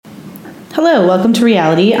Hello, welcome to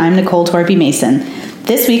Reality. I'm Nicole Torpy Mason.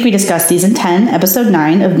 This week we discussed Season 10, Episode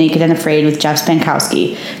 9 of Naked and Afraid with Jeff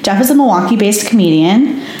Spankowski. Jeff is a Milwaukee-based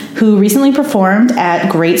comedian who recently performed at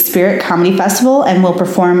Great Spirit Comedy Festival and will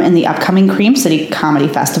perform in the upcoming Cream City Comedy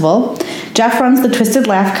Festival. Jeff runs the Twisted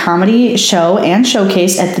Laugh comedy show and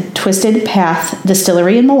showcase at the Twisted Path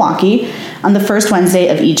Distillery in Milwaukee on the first Wednesday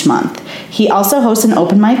of each month. He also hosts an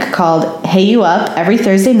open mic called Hey You Up every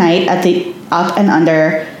Thursday night at the Up and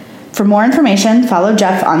Under. For more information, follow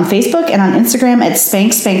Jeff on Facebook and on Instagram at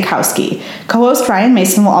Spankowski. Co-host Ryan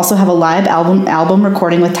Mason will also have a live album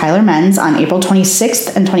recording with Tyler Menz on April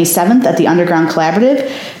 26th and 27th at the Underground Collaborative.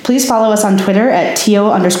 Please follow us on Twitter at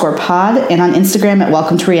TO_pod and on Instagram at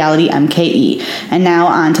Welcome to Reality MKE. And now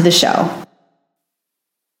on to the show.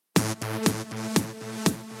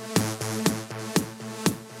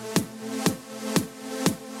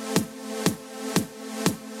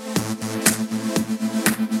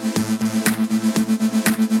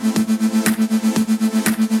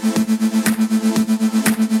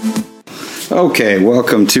 Okay,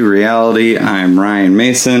 welcome to Reality. I'm Ryan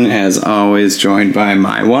Mason, as always, joined by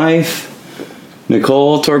my wife,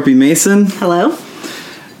 Nicole Torpy Mason. Hello.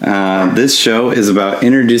 This show is about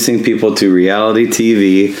introducing people to reality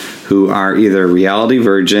TV who are either reality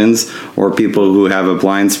virgins or people who have a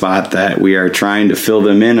blind spot that we are trying to fill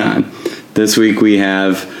them in on. This week we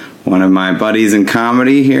have one of my buddies in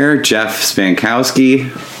comedy here, Jeff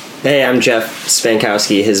Spankowski. Hey, I'm Jeff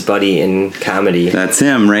Spankowski, his buddy in comedy. That's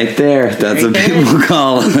him right there. That's what people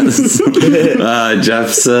call us.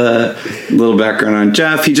 Jeff's little background on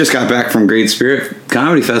Jeff. He just got back from Great Spirit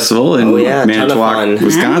Comedy Festival in Manitowoc,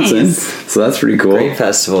 Wisconsin. Nice. So that's pretty cool. Great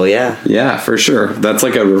festival, yeah. Yeah, for sure. That's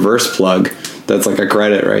like a reverse plug. That's like a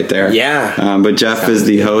credit right there. Yeah. But Jeff is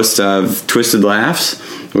the host of Twisted Laughs,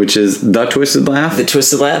 which is The Twisted Laugh. The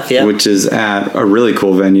Twisted Laugh, yeah. Which is at a really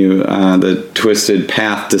cool venue, the Twisted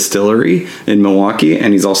Path Distillery in Milwaukee.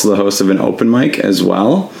 And he's also the host of an open mic as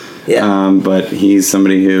well. Yeah. But he's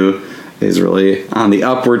somebody who is really on the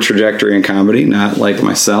upward trajectory in comedy, not like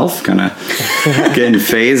myself, kind of getting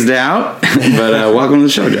phased out. But welcome to the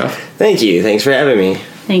show, Jeff. Thank you. Thanks for having me.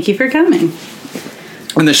 Thank you for coming.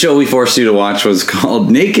 And the show we forced you to watch was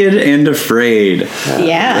called Naked and Afraid.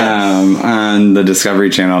 Yeah. On the Discovery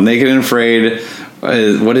Channel. Naked and Afraid.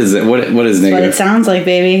 What is it? What is naked? What it sounds like,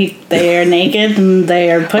 baby. They are naked and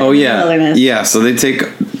they are put in the wilderness. Yeah, so they take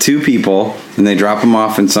two people and they drop them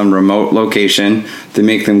off in some remote location. They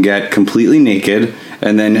make them get completely naked.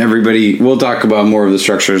 And then we'll talk about more of the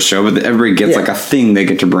structure of the show, but everybody gets like a thing they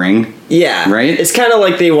get to bring. Yeah. Right? It's kind of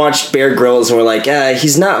like they watched Bear Grylls and were like,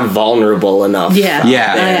 he's not vulnerable enough.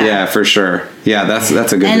 Yeah, for sure. Yeah, that's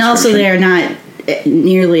a good And also they're not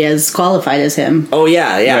nearly as qualified as him. Oh,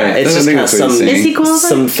 yeah. Right. It's just kind of some... Is he qualified?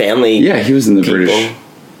 Some family... Yeah, he was in the people. British...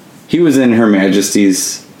 He was in Her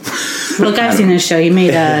Majesty's... Look, I've seen his show. He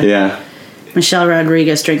made Michelle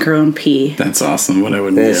Rodriguez drink her own pee. That's awesome. What I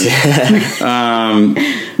would do.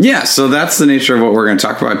 Yeah, so that's the nature of what we're going to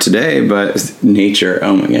talk about today. But nature,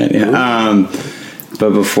 oh my god, yeah. But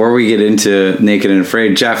before we get into Naked and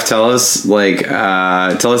Afraid, Jeff, tell us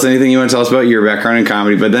anything you want to tell us about your background in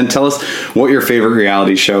comedy. But then tell us what your favorite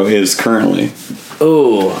reality show is currently.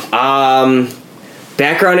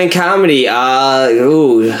 Background in comedy.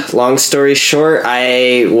 Long story short,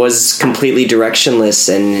 I was completely directionless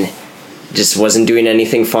and just wasn't doing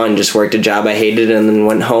anything fun. Just worked a job I hated and then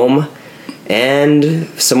went home. And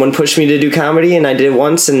someone pushed me to do comedy, and I did it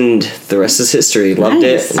once, and the rest is history. Loved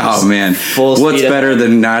it. Oh, man. What's better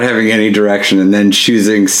than not having any direction and then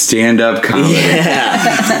choosing stand-up comedy?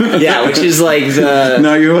 Yeah. Yeah, which is like the...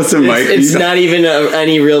 No, you listen, Mike. It's not even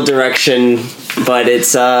any real direction, but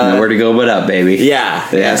it's... Nowhere to go but up, baby. Yeah.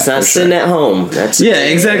 It's not sitting at home.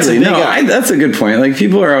 Exactly. That's a good point. Like,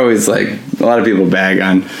 people are always like... A lot of people bag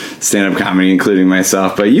on stand-up comedy, including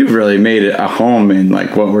myself, but you've really made it a home in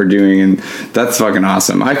like what we're doing, and that's fucking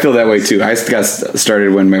awesome. I feel that way too. I got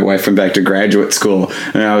started when my wife went back to graduate school,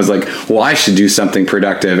 and I was like, well, I should do something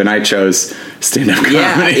productive, and I chose stand-up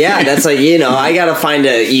comedy. Yeah, that's like, I gotta find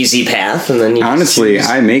an easy path, and then honestly,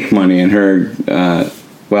 I make money in her,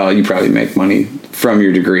 well, you probably make money from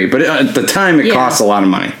your degree, but at the time it costs a lot of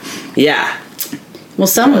money. Yeah. Well,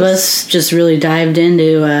 some of us just really dived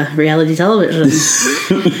into reality television.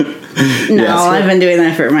 I've been doing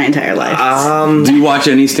that for my entire life. Do you watch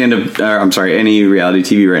any any reality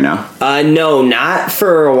TV right now? No, not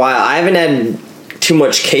for a while. I haven't had too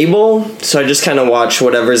much cable, so I just kind of watch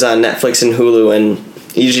whatever's on Netflix and Hulu, and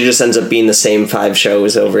usually just ends up being the same 5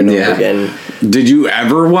 shows over and over again. Did you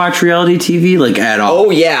ever watch reality TV, like, at all? Oh,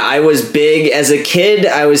 yeah. I was big. As a kid,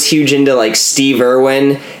 I was huge into, like, Steve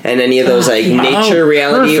Irwin and any of those, like, nature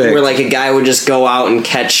reality where, like, a guy would just go out and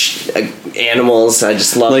catch animals. I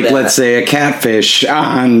just love that. Like, let's say a catfish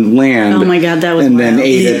on land. Oh, my God, that was And wild. then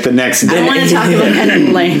ate it the next day. I want to talk about that at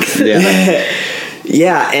length. Yeah.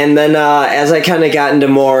 Yeah, and then as I kind of got into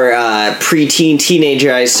more preteen,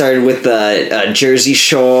 teenager, I started with the Jersey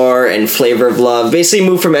Shore and Flavor of Love. Basically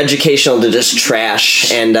moved from educational to just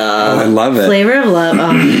trash. And I love it. Flavor of Love.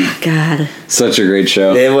 Oh, my God. Such a great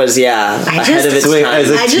show. it was, ahead of its So wait, time. as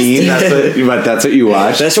a teen, that's what you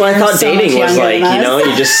watched? That's what I thought so dating much was younger like, than you know? us.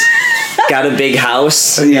 You just got a big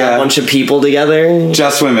house, got Yeah. a bunch of people together.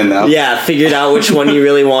 Just women, though. Yeah, figured out which one you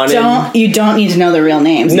really wanted. You don't need to know the real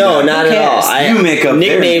names. No, Who not at all. cares? You make up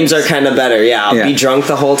nicknames theirs. are kind of better. Yeah, I'll be drunk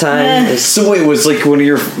the whole time. So wait, was like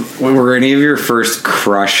were any of your first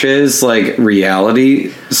crushes like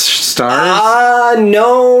reality stars?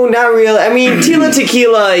 No, not really. I mean, Tila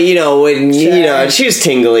Tequila, you know, she was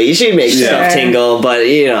tingly. She'd make stuff tingle, but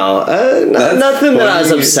nothing that I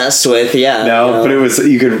was obsessed with. Yeah, No, but it was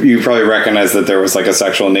you probably recognize that there was like a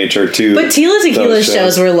sexual nature to. But Tila Tequila's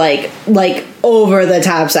shows were like over the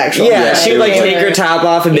top sexual. Yeah, she'd like take her top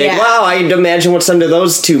off and be like, wow, I can imagine what's under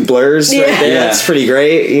those 2 blurs right there. Yeah. That's pretty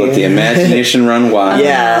great. Let the imagination run wild.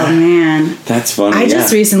 Yeah. Oh man, That's funny. I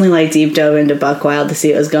just recently deep dove into Buck Wild to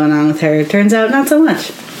see what was going on with her. Turns out not so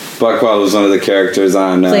much. Buck Wild was one of the characters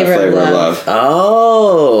on Flavor Flavor of of Love.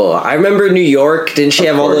 Oh, I remember New York. Didn't she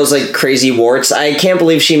have all those like crazy warts? I can't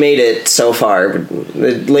believe she made it so far.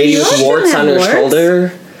 The lady with York warts didn't on have her warts?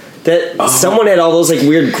 shoulder. That someone had all those like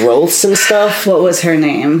weird growths and stuff. What was her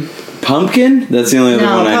name? Pumpkin? That's the only other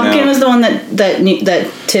No, one I know. Pumpkin was the one that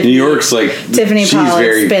Tiffany. New York's like Tiffany she's Pollard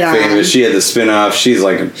very spit on. famous. She had the spin-off. She's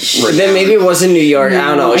like Then maybe it was in New York. I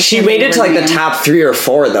don't No, know. I She can't made it to like remember the her name. top 3 or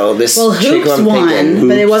 4 though. This Well, chick Hoops I'm won, thinking.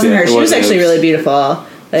 but it wasn't her. She was wasn't actually Hoops. really beautiful.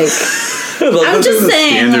 Like I'm just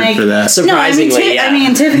saying, standard like for that. Surprisingly, I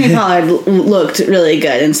mean, Tiffany Pollard looked really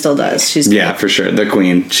good and still does. She's good. Yeah, for sure. The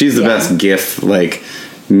queen. She's the best GIF like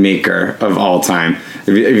maker of all time.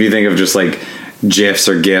 If you think of just like GIFs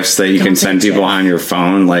or GIFs that you can send people on your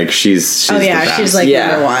phone, like she's Oh yeah, the best. she's like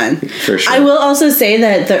number one. For sure. I will also say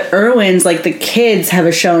that the Irwins, like the kids, have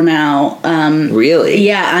a show now. Really?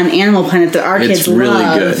 Yeah, on Animal Planet that our It's kids really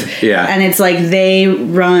love. good, yeah. And it's like they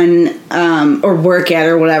run or work at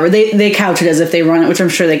or whatever. They couch it as if they run it, which I'm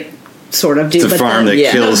sure they sort of do. It's a farm that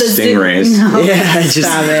yeah. kills the stingrays. No, Yeah,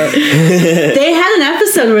 stop it. They had an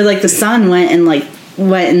episode where like the son went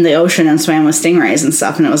in the ocean and swam with stingrays and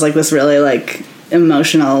stuff, and it was like this really like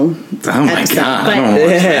emotional. Oh my episode. god! But- I don't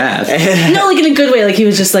watch that. No, like in a good way. Like he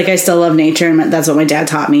was just like, I still love nature, and that's what my dad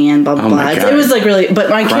taught me, and blah blah Oh my blah. God. It was like really, but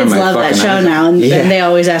my Cry kids my love that fucking show eyes now, and they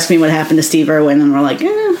always ask me what happened to Steve Irwin, and we're like,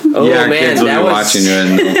 Oh Yeah, our man, kids will that be was watching you.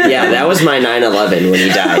 And yeah, that was my 9/11 when he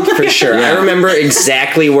died for sure. I remember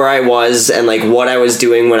exactly where I was and like what I was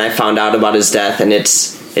doing when I found out about his death, and it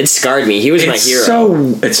scarred me. He was my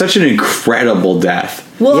hero. It's such an incredible death.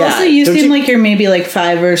 Well, Yeah, also you don't seem you- like you're maybe like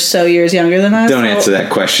 5 or so years younger than us. Don't so- answer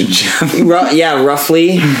that question, Jeff. Yeah,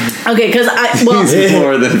 roughly. Okay, because He's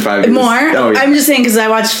more than 5 years. more. Oh, yeah. I'm just saying because I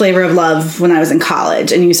watched Flavor of Love when I was in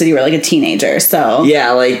college, and you said you were like a teenager. So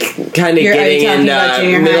Yeah, like kind of Are you getting talking about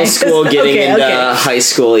junior into middle high? school, getting Okay, into okay. high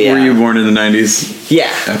school. Yeah, Were you born in the 90s? Yeah.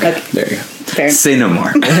 Okay, there you go. fair. Say no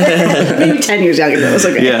more. Maybe 10 years younger than us.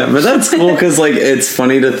 Okay. Yeah, but that's cool because like it's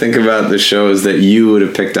funny to think about the shows that you would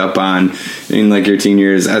have picked up on in like your teen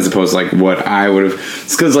years as opposed to like what I would have.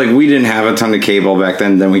 It's because like we didn't have a ton of cable back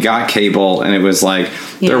then. Then we got cable, and it was like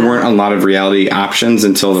there Yeah. weren't a lot of reality options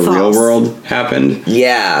until the real False. world happened.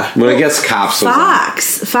 Yeah. But I guess Cops was on.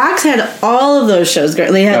 Fox had all of those shows.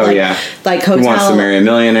 They had like Hotel. Who Wants to Marry a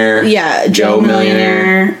Millionaire? Yeah, Joe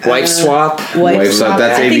Millionaire. Wife swap. Wife Swap, Swap.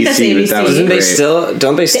 that's I think ABC, but that was Don't great.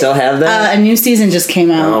 they still have that? A new season just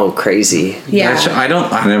came out. Oh, crazy. Yeah. That show-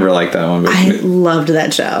 I never liked that one. But I loved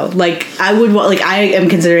that show. Like I am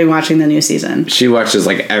considering watching the new season. she watches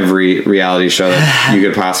like every reality show that you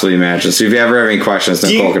could possibly imagine. So if you ever have any questions,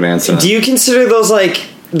 Nicole can answer them. Do you consider those like?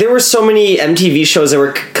 There were so many MTV shows that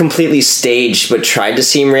were completely staged but tried to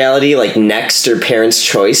seem reality, like Next or Parents'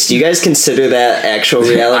 Choice. Do you guys consider that actual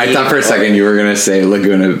reality? I thought for a second you were going to say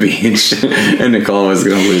Laguna Beach and Nicole was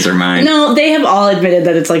going to lose her mind. No, they have all admitted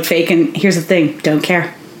that it's like fake. And here's the thing: don't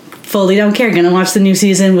care. Fully don't care. Gonna watch the new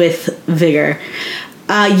season with vigor.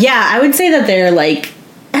 Yeah, I would say that they're like.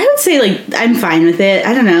 would say, like, I'm fine with it.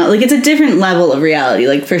 I don't know. Like, it's a different level of reality.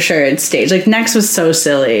 Like, for sure, it's staged. Like, Next was so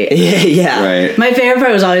silly. Yeah. Right. My favorite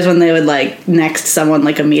part was always when they would, like, next someone,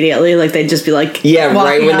 like, immediately. Like, they'd just be like, yeah,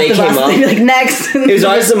 right when they came up. They'd be like, next. He was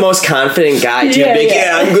always the most confident guy, too. Yeah, Big,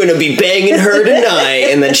 yeah. I'm going to be banging her tonight.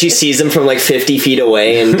 And then she sees him from, like, 50 feet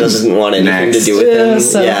away and doesn't want anything to do with him.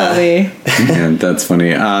 So funny. Yeah, that's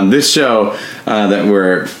funny. This show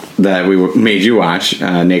that we made you watch,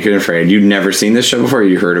 Naked and Afraid. You'd never seen this show before?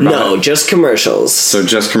 You heard about it? No, just commercials. So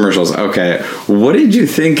just commercials. Okay. What did you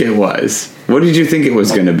think it was? What did you think it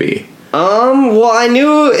was going to be? Well, I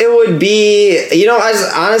knew it would be,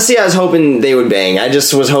 I was hoping they would bang. I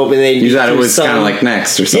just was hoping they'd You thought it was kind of like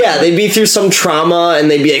Next or something? Yeah, they'd be through some trauma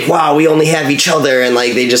and they'd be like, wow, we only have each other, and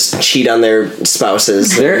like they just cheat on their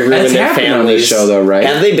spouses. Ruin That's their happened on families. this show though, right?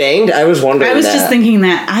 Have they banged? I was wondering I was just thinking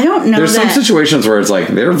that. I don't know There's some situations where it's like,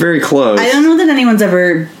 they're very close. I don't know that anyone's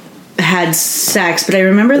ever had sex, but I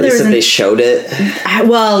remember there was they showed it.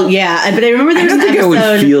 Well, yeah, but I remember there was an episode.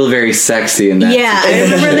 I would feel very sexy in that. Yeah, I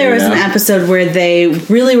remember there was an episode where they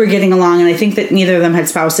really were getting along, and I think that neither of them had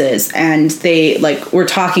spouses, and they like were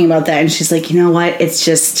talking about that, and she's like, you know what? It's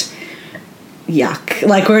just yuck.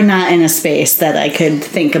 Like, we're not in a space that I could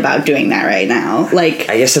think about doing that right now. Like,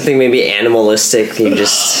 I guess I think maybe animalistic. You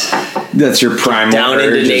just that's your primal down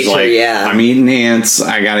urge, into nature. like, Yeah, I'm eating ants.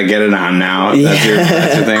 I gotta get it on now. That's your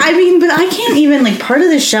thing. I mean, but I can't even like part of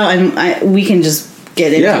the show. We can just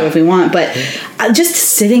get into it if we want, but just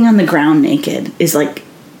sitting on the ground naked is like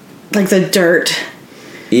the dirt.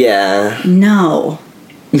 Yeah. No.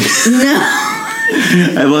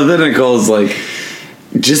 I love that Nicole's like,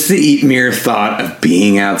 just the mere thought of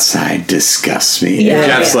being outside disgusts me. Yeah.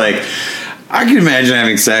 Jeff's like, I can imagine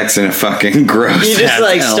having sex in a fucking gross. You just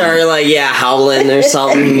like hell. start like howling or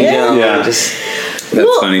something. Yeah. Just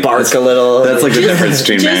That's funny. bark a little. That's like the difference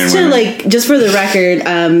between men and Just to women. just for the record,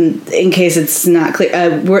 in case it's not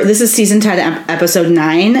clear, this is season 10, episode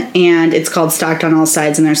 9, and it's called "Stalked on All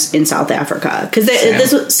Sides," and they're in South Africa because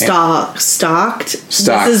this was stalked.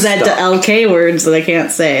 This is that LK words that I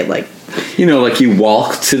can't say. Like, like you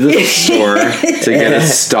walk to the store to get a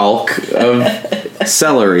stalk of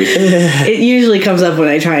celery. it usually comes up when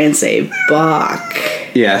I try and say "bok."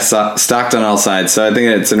 Yeah, stalked on all sides. So I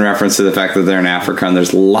think it's in reference to the fact that they're in Africa and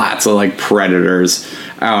there's lots of like predators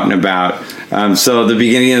out and about. So at the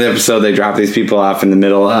beginning of the episode, they drop these people off in the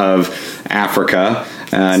middle of Africa.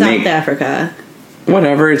 South Africa.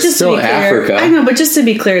 Whatever, it's Just still to be clear, Africa. I know, but just to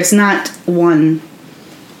be clear, it's not one.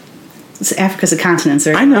 Africa's a continent,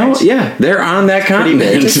 sir. I know, yeah. They're on that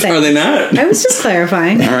continent. Just saying. Are they not? I was just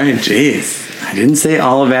clarifying. All right, jeez. I didn't say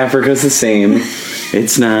all of Africa's the same.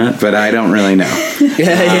 It's not, but I don't really know.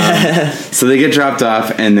 So they get dropped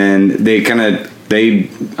off, and then they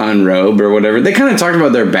unrobe or whatever. They kind of talked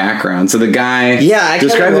about their background. So the guy, I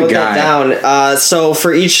describe wrote the guy that down. So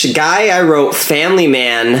for each guy, I wrote family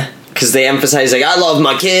man because they emphasize like I love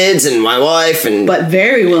my kids and my wife, and But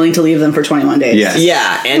very willing to leave them for 21 days. Yes.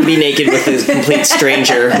 yeah, and be naked with a complete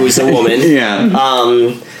stranger who's a woman.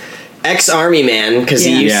 Yeah. Ex-army man because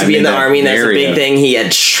he used to be in the army, and that's a big thing. He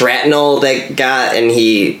had shrapnel that got, and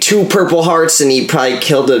 2 Purple Hearts, and he probably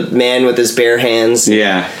killed a man with his bare hands.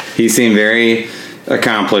 Yeah. He seemed very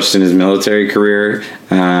accomplished in his military career,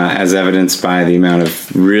 as evidenced by the amount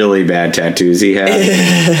of really bad tattoos he had.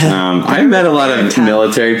 I've met a lot of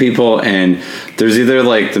military people, and there's either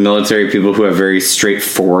like the military people who have very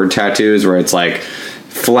straightforward tattoos where it's like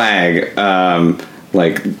flag,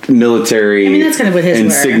 like military that's kind of what his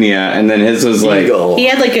insignia, and then his was like Eagle. He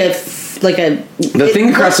had the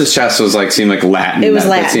thing across his chest was like seemed like Latin. It was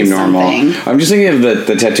that seemed Latin normal. something. I'm just thinking of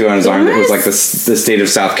the tattoo on his arm that was like the state of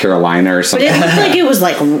South Carolina or But something. it looked like it was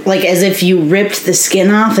like as if you ripped the skin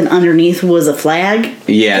off and underneath was a flag.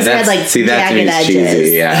 Yeah, It that's had, like, that to me jagged is cheesy.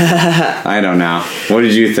 edges. Yeah, I don't know. What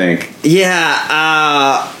did you think?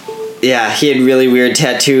 Yeah, he had really weird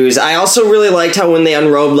tattoos. I also really liked how when they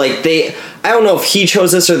unrobed, I don't know if he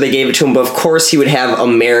chose this or they gave it to him, but of course he would have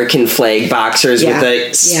American flag boxers with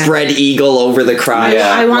a spread eagle over the crotch. Yeah.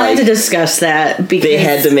 I wanted to discuss that because They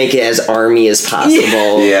had to make it as army as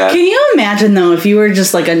possible. Yeah. Can you imagine though if you were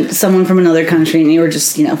just like someone from another country and you were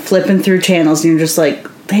just flipping through channels and you're just like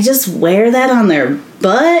they just wear that on their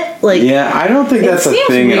butt? Like, Yeah, I don't think that's a seems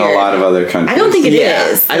thing in a weird. lot of other countries. I don't think it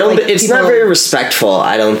is. I don't. Like, it's people- not very respectful.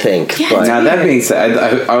 I don't think. Yeah, but- Now that being said,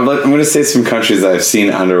 I'm going to say some countries that I've seen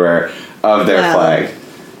underwear of their Wow. flag.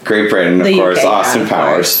 Great Britain, of The course. UK, Austin of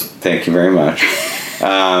Powers. Thank you very much.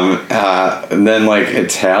 And then like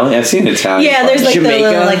Italian. I've seen Italian. Yeah, there's like Jamaica? the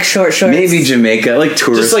little like short shorts. maybe Jamaica, like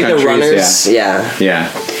tourist just like countries. the runners. Yeah.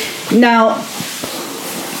 Yeah. Now,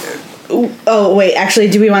 Oh, wait. Actually,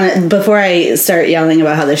 do we want to, before I start yelling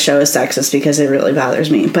about how this show is sexist, because it really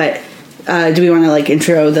bothers me, but do we want to, like,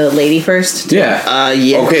 intro the lady first? Yeah.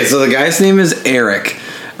 Yeah. Okay, so the guy's name is Eric.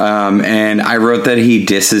 And I wrote that he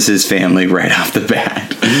disses his family right off the bat.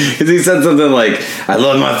 Because he said something like, I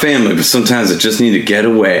love my family, but sometimes I just need to get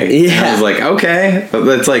away. Yeah. And I was like, okay. But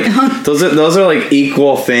it's like, those are like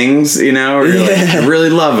equal things, you know? Or you're like, I really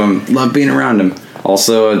love them. Love being around them.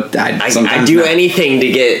 Also, I'd do anything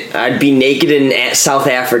to get. I'd be naked in South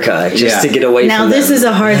Africa just to get away now, from this them. is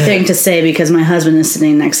a hard thing to say because my husband is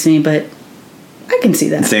sitting next to me, but I can see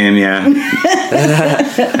that. Same, yeah.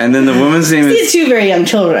 And then the woman's name These is... two very young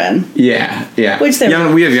children. Yeah. Which they're...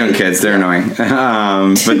 young. We have young kids. They're annoying.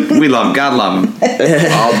 But we love them. God love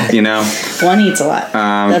them. All, you know. One eats a lot.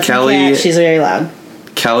 That's Kelly... my cat. She's very loud.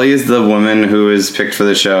 Kelly is the woman who is picked for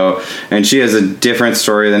the show, and she has a different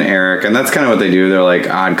story than Eric, and that's kind of what they do. They're like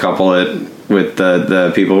odd couple it with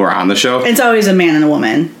the people who are on the show. It's always a man and a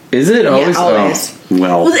woman. Is it always? Yeah, always. Oh,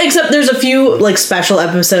 well, except there's a few like special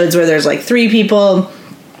episodes where there's like 3 people.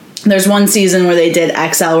 There's one season where they did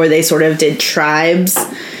XL where they sort of did tribes,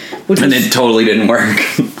 and it totally didn't work.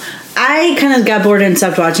 I kind of got bored and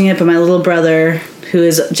stopped watching it, but my little brother, who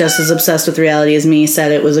is just as obsessed with reality as me,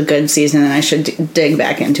 said it was a good season and I should dig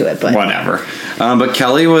back into it. But whatever. But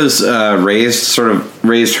Kelly was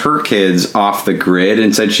raised her kids off the grid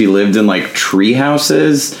and said she lived in like tree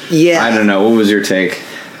houses. Yeah. I don't know. What was your take?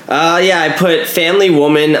 I put family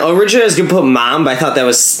woman. Originally, I was gonna put mom, but I thought I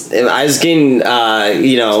was getting,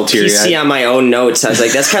 PC on my own notes. I was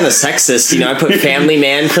like, that's kind of sexist. I put family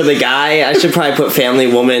man for the guy. I should probably put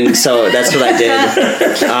family woman. So that's what I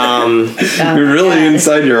did. You're really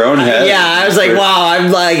inside your own head. Yeah, I was like,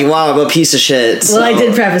 I'm a piece of shit. So. Well, I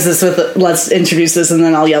did preface this with, let's introduce this, and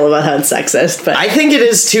then I'll yell about how it's sexist. But I think it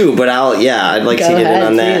is too. But I'd like to get in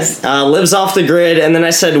on that. Lives off the grid, and then I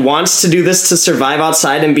said wants to do this to survive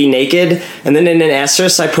outside and be naked, and then in an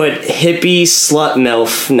asterisk I put hippie slut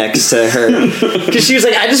MILF next to her because she was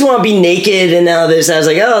like, I just want to be naked, and now this. I was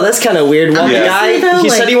like, oh, that's kind of weird. Well, the guy, he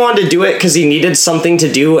said he wanted to do it because he needed something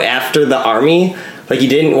to do after the army. Like he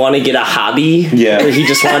didn't want to get a hobby. Yeah, he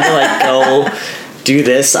just wanted to like go do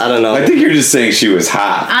this. I don't know. I think you're just saying she was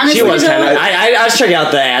hot. Honestly, she was kind of. I was checking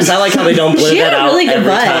out the ass. I like how they don't blur that out really good every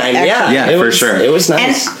butt, time. actually. Yeah, for sure. It was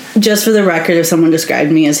nice. And just for the record, if someone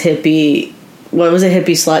described me as hippie, what was it,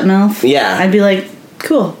 hippie slut MILF? Yeah, I'd be like,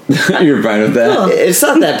 cool. You're fine with that. Cool. It's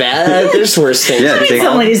not that bad. There's worse things. Yeah,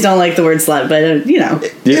 some ladies don't like the word slut, but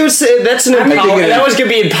It was that's an empowering. That was gonna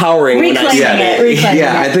be empowering. Reclaiming it.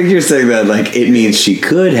 I think you're saying that like it means she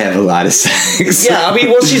could have a lot of sex. Yeah, I mean,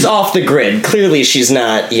 well, she's off the grid. Clearly, she's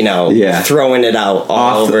not. Throwing it out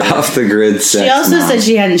all over. Off the grid. Sex she also mom. said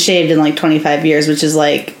she hadn't shaved in like 25 years, which is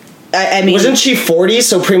like. I mean, wasn't she 40?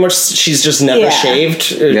 So pretty much she's just never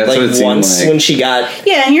shaved. Yeah, like once when she got.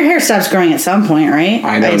 Yeah, and your hair stops growing at some point, right?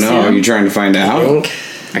 I don't know. Are you trying to find out?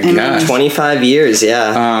 I guess 25 years.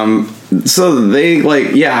 Yeah. So they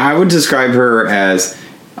I would describe her as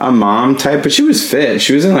a mom type, but she was fit.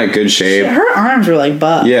 She was in like good shape. Her arms were like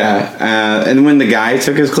buff. Yeah, and when the guy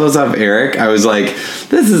took his clothes off, Eric, I was like,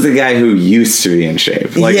 "This is the guy who used to be in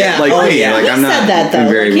shape." Like, yeah, me. Like he I'm not said that though.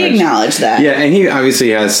 very He much. acknowledged that. Yeah, and he obviously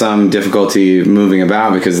has some difficulty moving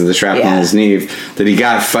about because of the shrapnel in his knee that he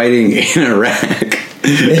got fighting in Iraq.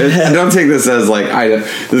 I don't take this as like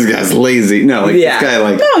this guy's lazy. No, like this guy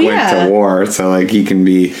went to war, so like he can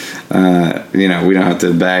be. We don't have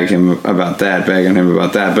to bag on him about that.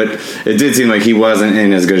 But it did seem like he wasn't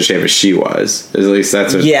in as good a shape as she was. At least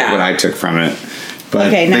that's what I took from it. But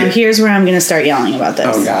okay, now here's where I'm going to start yelling about this.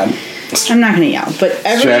 Oh God, I'm not going to yell, but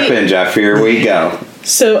strap in, Jeff. Here we go.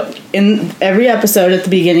 So in every episode at the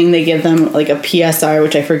beginning, they give them like a PSR,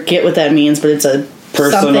 which I forget what that means, but it's a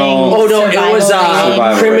personal. Oh no, it was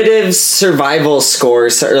primitive survival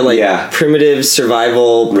scores or like primitive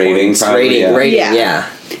survival rating. Rating. Yeah.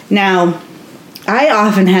 Now, I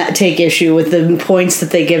often take issue with the points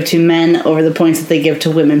that they give to men over the points that they give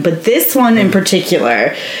to women, but this one in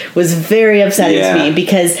particular was very upsetting to me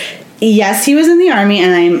because yes, he was in the army,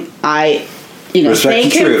 and I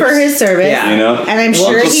thank him for his service. Yeah. And I'm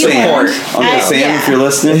sure he learned. Uncle Sam, if you're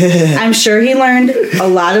listening, I'm sure he learned a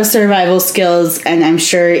lot of survival skills, and I'm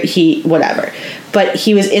sure whatever. But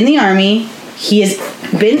he was in the army. He has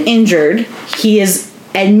been injured. He is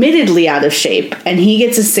admittedly out of shape, and he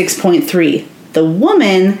gets a 6.3. The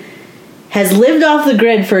woman has lived off the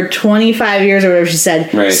grid for 25 years or whatever she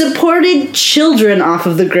said, supported children off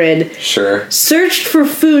of the grid, searched for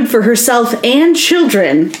food for herself and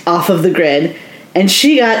children off of the grid, and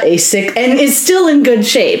she got a 6, and is still in good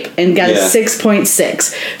shape, and got a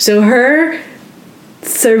 6.6. So her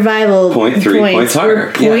survival 0.3 points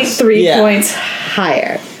higher. 0.3 points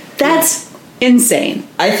higher. That's insane.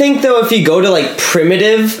 I think though, if you go to like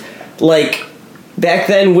primitive, like back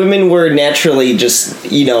then women were naturally just,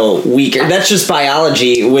 weaker. That's just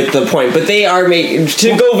biology with the point. But they are made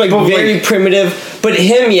to go like very primitive. But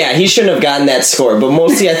him, he shouldn't have gotten that score. But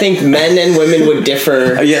mostly, I think men and women would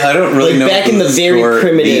differ. I don't really know. Back in the very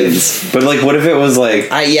primitive. Means. But like, what if it was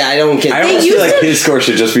like? I don't get. I almost feel like his score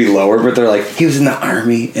should just be lower. But they're like, he was in the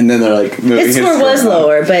army, and then they're like, his score was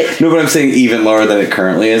lower, but no. But I'm saying even lower than it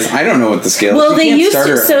currently is. I don't know what the scale. Well, is. they used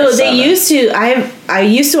to. So they used to. I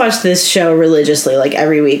used to watch this show religiously, like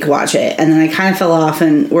every week, watch it, and then I kind of fell off,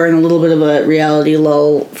 and we're in a little bit of a reality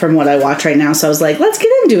lull from what I watch right now. So I was like, let's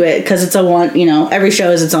get into it because it's every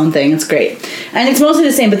show is its own thing. It's great, and it's mostly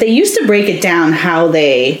the same. But they used to break it down how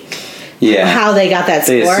they got that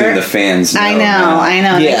score. They assume the fans know. I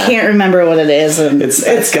know. Yeah. I can't remember what it is. And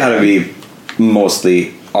it's got to be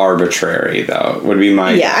mostly arbitrary, though. Would be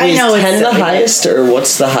my I know. Is 10 the highest, or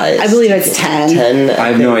what's the highest? I believe it's 10. 10. I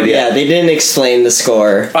have no idea. Yeah, they didn't explain the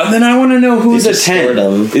score. Then I want to know who's a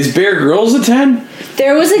 10. Is Bear Grylls a 10?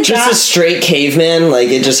 There was a just a straight caveman. Like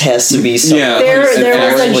it just has to be something. Yeah, there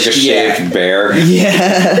was like a shaved bear.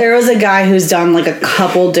 Yeah, there was a guy who's done like a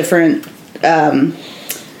couple different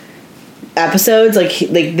episodes. Like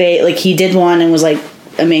he did one and was like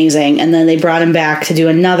amazing, and then they brought him back to do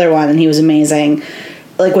another one, and he was amazing,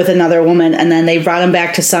 like with another woman. And then they brought him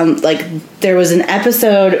back to some, like there was an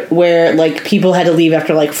episode where like people had to leave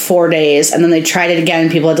after like 4 days, and then they tried it again,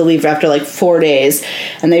 and people had to leave after like 4 days,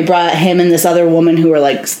 and they brought him and this other woman who were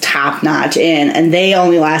like top notch in, and they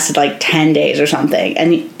only lasted like 10 days or something.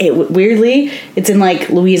 And weirdly it's in like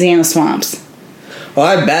Louisiana swamps. Well,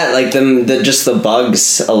 I bet like just the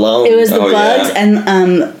bugs alone. It was the bugs and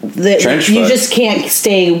you just can't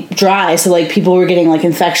stay dry. So like people were getting like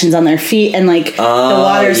infections on their feet, and like the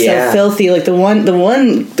water's so filthy. Like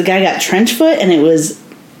the guy got trench foot, and it was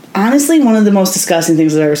honestly one of the most disgusting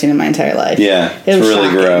things I've ever seen in my entire life. Yeah, it's really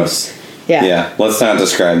shocking. Gross. Yeah. Let's not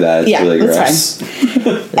describe that. It's really gross.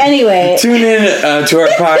 Fine. Anyway. Tune in to our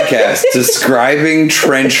podcast, Describing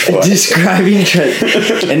Trench Foot. Describing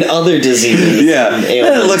trench and other diseases. Yeah.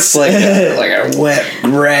 It looks like a wet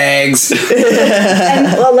rags.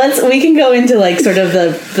 And we can go into like sort of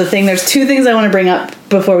the thing. There's two things I want to bring up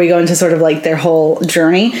before we go into sort of like their whole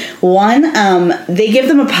journey. One, they give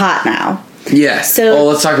them a pot now. Yeah. So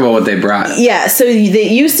let's talk about what they brought. Yeah. So they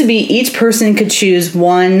used to be each person could choose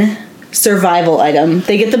one survival item.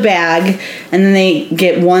 They get the bag, and then they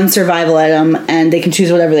get one survival item, and they can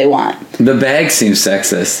choose whatever they want. The bag seems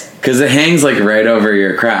sexist because it hangs like right over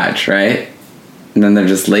your crotch, right? And then they're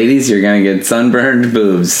just, ladies, you're gonna get sunburned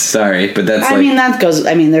boobs. Sorry, but that's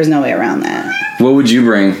there's no way around that. What would you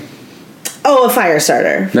bring? Oh, a fire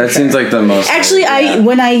starter. That seems like the most. Actually,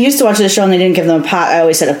 when I used to watch the show and they didn't give them a pot, I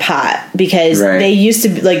always said a pot, because they used to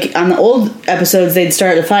be, like on the old episodes, they'd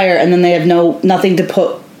start a fire and then they have nothing to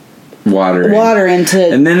put water into.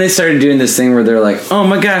 And then they started doing this thing where they're like, oh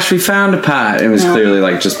my gosh, we found a pot. It was clearly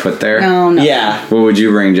like just put there. No. Yeah. What would you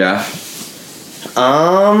bring, Jeff?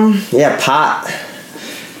 Pot.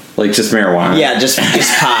 Like just marijuana? Yeah, just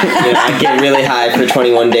pot. I'd get really high for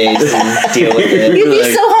 21 days and deal with it. You'd be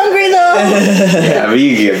so hungry though. Yeah, but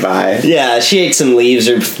you get by. Yeah, she ate some leaves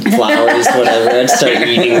or flowers, whatever. I'd start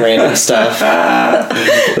eating random stuff.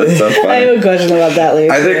 That's so funny. I have a question about that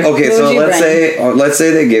later. I think, okay, so let's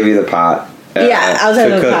say they give you the pot.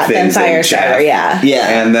 Outside of the pot, then fire starter, Yeah.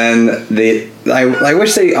 And then I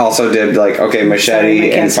wish they also did like, okay,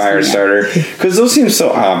 machete and fire starter, because those seem so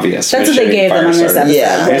obvious. That's what they gave them on this episode.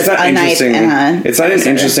 Yeah. It's not interesting. It's not an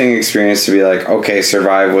interesting experience to be like, okay,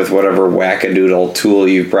 survive with whatever wackadoodle tool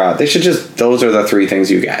you brought. They should just, those are the three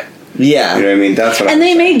things you get. Yeah. You know what I mean? That's what And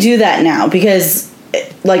they may do that now, because,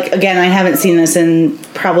 like, again, I haven't seen this in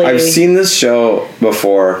probably... I've seen this show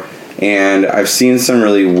before, and I've seen some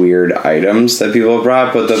really weird items that people have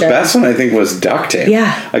brought, but the best one I think was duct tape.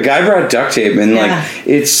 Yeah. A guy brought duct tape, and like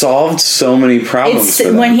it solved so many problems for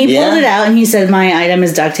them. When he pulled it out and he said, my item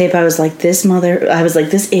is duct tape, I was like, this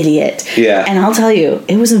idiot. Yeah. And I'll tell you,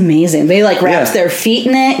 it was amazing. They like wrapped their feet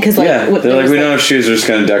in it, because like... they're like, we don't have shoes, we're just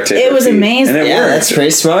going to duct tape It was feet. amazing. And it worked. That's pretty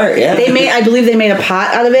smart, yeah. I believe they made a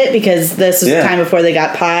pot out of it, because this was the time before they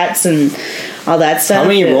got pots and all that stuff. How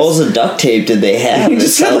many rolls of duct tape did they have? He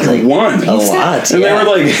just had like one. A lot. And they were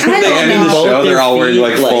like, at the end of the show, they're all wearing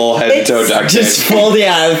like full head to toe duct tape. Just full,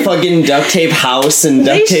 fucking duct tape house and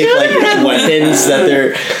duct tape like weapons that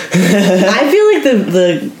they're. I feel like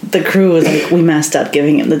the crew was like, we messed up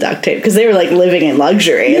giving him the duct tape, because they were like living in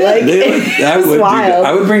luxury. Yeah, wild.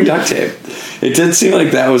 I would bring duct tape. It did seem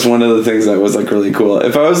like that was one of the things that was like really cool.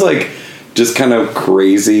 If I was like just kind of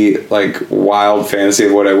crazy, like wild fantasy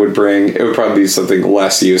of what I would bring, it would probably be something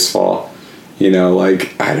less useful.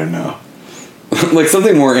 Like, I don't know. Like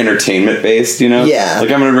something more entertainment based, Yeah.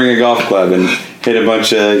 Like I'm gonna bring a golf club and hit a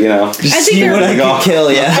bunch of, Just see what I can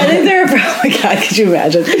kill, yeah. I think there are probably, God, could you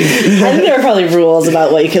imagine? I think there are probably rules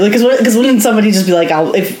about what you can, because wouldn't somebody just be like,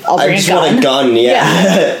 I'll bring a gun? I just want a gun,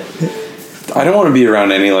 yeah. I don't want to be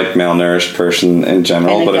around any like malnourished person in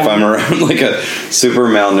general, but if I'm around like a super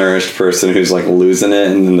malnourished person who's like losing it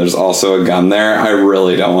and then there's also a gun there, I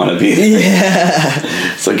really don't want to be there.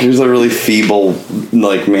 Yeah. It's like, here's a really feeble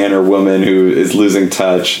like man or woman who is losing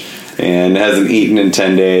touch and hasn't eaten in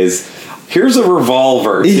 10 days. Here's a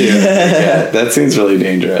revolver too. Yeah, that seems really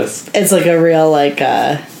dangerous. It's like a real like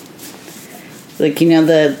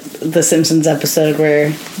the Simpsons episode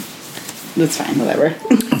where that's fine, whatever.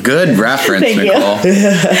 Good reference, Thank Nicole.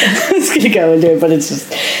 I was going to go into it, but it's just...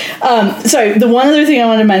 sorry, the one other thing I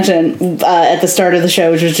wanted to mention at the start of the show,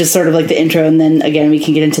 which was just sort of like the intro, and then, again, we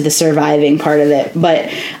can get into the surviving part of it. But,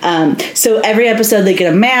 so every episode they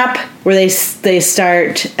get a map where they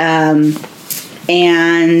start, and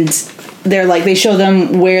they're like, they show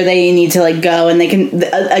them where they need to like go, and they can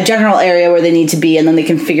a general area where they need to be, and then they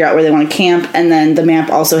can figure out where they want to camp, and then the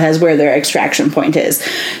map also has where their extraction point is.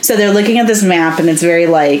 So they're looking at this map, and it's very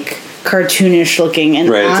like cartoonish looking, and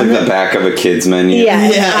right, it's like the back of a kid's menu.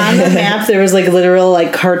 Yeah. On the map there was like literal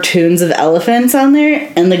like cartoons of elephants on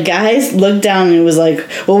there, and the guys looked down and was like,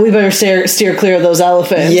 well, we better steer clear of those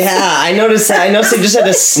elephants. Yeah, I noticed that. I noticed they just had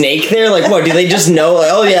a snake there. Like, what, do they just know? Like,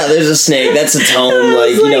 oh yeah, there's a snake, that's its home.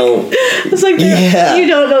 Like, it's like, you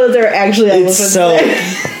don't know that they're actually elephants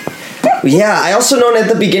there. Yeah, I also known at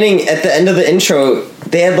the beginning, at the end of the intro,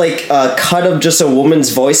 they had like a cut of just a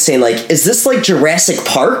woman's voice saying like, is this like Jurassic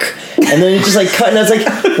Park? And then it just like cut, and I was like,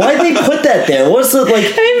 why did they put that there? What's the like,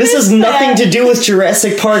 this has nothing to do with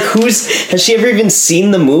Jurassic Park. Has she ever even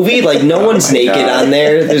seen the movie? Like, no one's naked on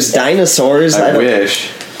there. There's dinosaurs. I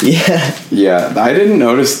wish. Yeah, I didn't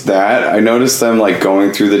notice that. I noticed them like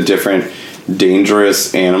going through the different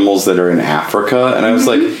dangerous animals that are in Africa, and I was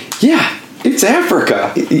like, yeah, it's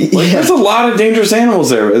Africa. Like, there's a lot of dangerous animals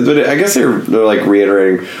there. But I guess they're like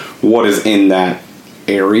reiterating what is in that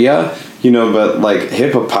area, but like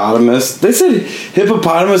hippopotamus. They said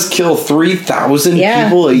hippopotamus kill 3,000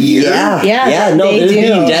 people a year. Yeah. No, they're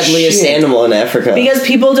the deadliest animal in Africa. Because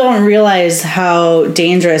people don't realize how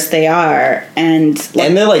dangerous they are, and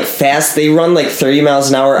they're like fast. They run like 30 miles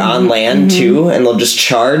an hour on land too, and they'll just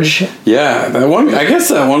charge. Yeah, that one. I guess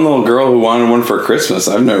that one little girl who wanted one for Christmas.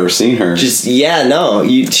 I've never seen her. She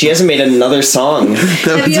hasn't made another song. She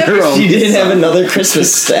didn't have another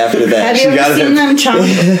Christmas after that. Have you ever seen them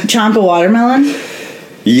chomp a watermelon?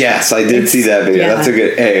 Yes, I did see that video. Yeah. That's a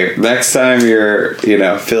good. Hey, next time you're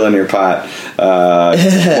filling your pot,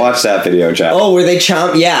 watch that video, Jeff. Oh, where they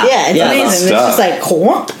chomp? Yeah, it's amazing. It's just like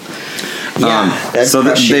whomp. So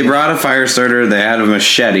they brought a fire starter. They had a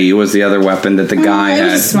machete. Was the other weapon that the guy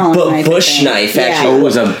had? Bush knife. Actually, oh, it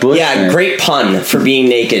was a bush. knife. Great pun for being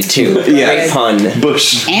naked too. Great pun.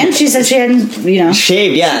 Bush. And she said she hadn't,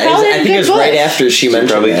 shaved. Yeah, I think it was right after she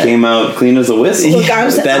mentioned. Probably came out clean as a whistle. Look,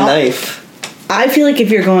 with that knife. I feel like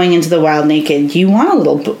if you're going into the wild naked, you want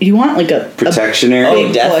like a protection area.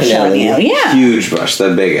 Oh, definitely. Yeah. Huge bush,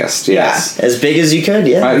 the biggest. Yes. Yeah. As big as you could.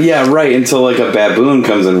 Yeah. Right. Until like a baboon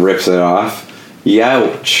comes and rips it off.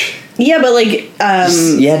 Youch. Yeah, but like,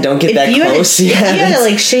 don't get that close. If you had it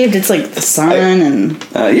like shaved, it's like the sun and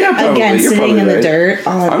probably. Again, You're sitting in the dirt.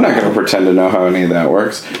 I'm not going to pretend to know how any of that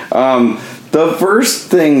works. The first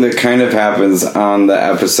thing that kind of happens on the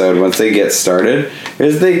episode once they get started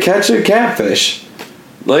is they catch a catfish.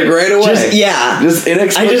 Like right away. Just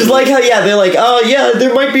inexplicably. I just like how, they're like, oh yeah,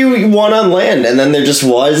 there might be one on land, and then there just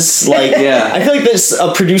was. Like, I feel like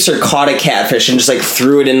a producer caught a catfish and just like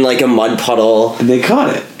threw it in like a mud puddle. And they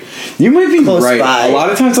caught it. You might be right. By. A lot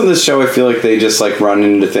of times on this show, I feel like they just like run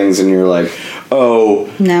into things and you're like,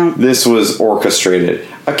 oh, no, this was orchestrated.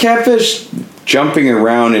 A catfish jumping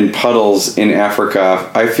around in puddles in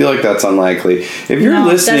Africa, I feel like that's unlikely. If you're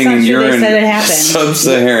listening and you're in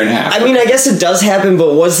sub-Saharan Africa. I mean, I guess it does happen,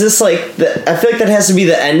 but was this like... I feel like that has to be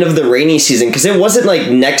the end of the rainy season, because it wasn't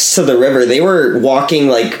like next to the river. They were walking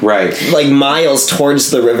like miles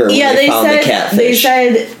towards the river when they found the catfish. They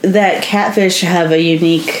said that catfish have a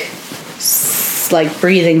unique next like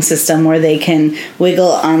breathing system where they can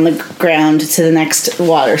wiggle on the ground to the next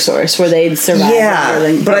water source where they'd survive.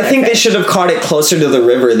 Yeah, but I think they should have caught it closer to the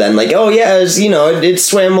river then. Like, oh yeah, it was, it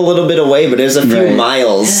swam a little bit away, but it was a few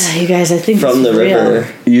miles. You guys, I think from the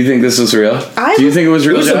river. You think this was real? Do you think it was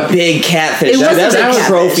real? It was a big catfish. That's a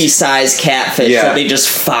trophy-sized catfish that they just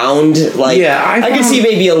found. Like, I can see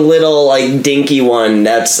maybe a little like dinky one.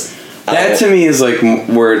 That to me is like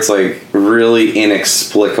where it's like really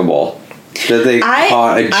inexplicable that they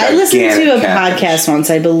caught a gigantic I listened to a catfish. podcast once.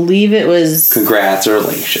 I believe it was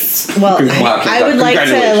Congratulations. Well, I would like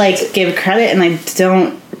to like give credit, and I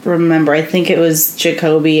don't remember. I think it was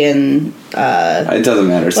Jacoby and it doesn't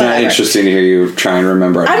matter. It's not interesting to hear you try and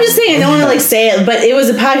remember. I'm just saying, I don't want to like say it, but it was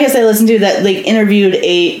a podcast I listened to that like interviewed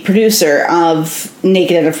a producer of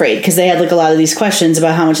Naked and Afraid because they had like a lot of these questions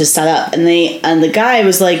about how much is set up, and the guy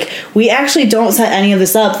was like, we actually don't set any of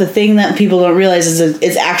this up. The thing that people don't realize is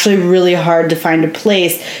it's actually really hard to find a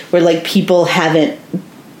place where like people haven't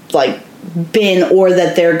like been, or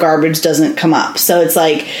that their garbage doesn't come up. So it's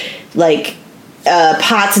like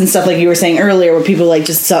pots and stuff like you were saying earlier where people like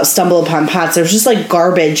just stumble upon pots. There's just like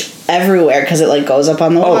garbage everywhere because it like goes up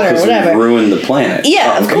on the water or whatever. Ruin the planet.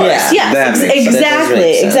 Yeah, of course. Yeah,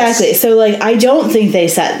 exactly. So like I don't think they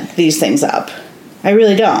set these things up. I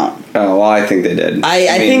really don't. Oh well, I think they did.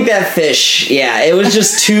 I think that fish. Yeah, it was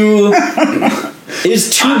just too. It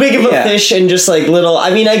was too big of a fish and just like little.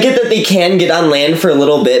 I mean, I get that they can get on land for a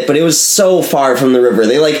little bit, but it was so far from the river.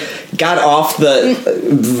 They like got off the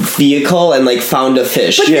vehicle and like found a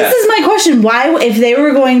fish. But this is my question: why, if they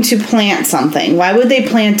were going to plant something, why would they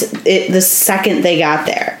plant it the second they got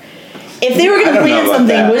there? If they were going to plant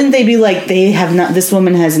something, wouldn't they be like, they have not? This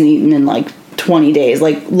woman hasn't eaten in like 20 days.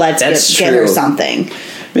 Like, let's get her something.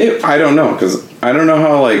 Maybe, I don't know, because I don't know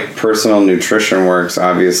how like personal nutrition works.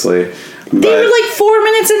 Obviously. They were like 4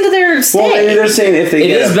 minutes into their stay. Well, maybe they're saying if they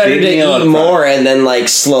get a big meal, it is better to eat more and then like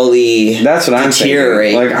slowly that's what I'm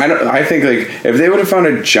deteriorate. Thinking. Like I think like if they would have found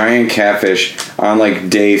a giant catfish on like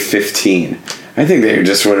day 15, I think they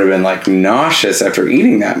just would have been like nauseous after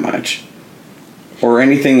eating that much, or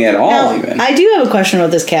anything at all. Now, even I do have a question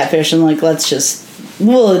about this catfish, and like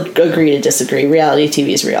we'll agree to disagree. Reality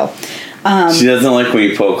TV is real. She doesn't like when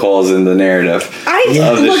you poke holes in the narrative of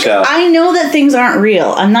the show. I know that things aren't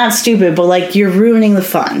real. I'm not stupid, but like you're ruining the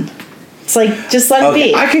fun. It's like just let it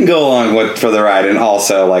be. I can go along for the ride and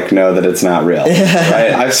also like know that it's not real.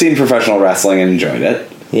 Right? I've seen professional wrestling and enjoyed it.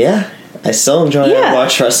 Yeah, I still enjoy it. I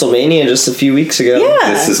watched WrestleMania just a few weeks ago.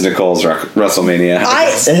 Yeah. This is Nicole's WrestleMania.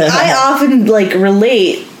 I often like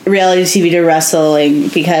relate reality TV to wrestling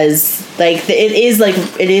because like it is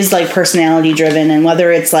like personality driven, and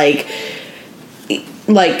whether it's like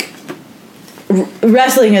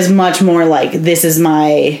wrestling is much more like this is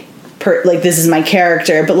my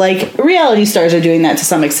character, but like reality stars are doing that to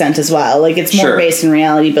some extent as well. Like it's more based in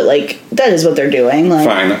reality, but like that is what they're doing. Like,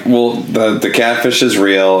 fine. Well, the catfish is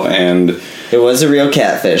real, and it was a real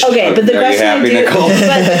catfish. Okay, but the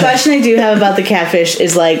question I do have about the catfish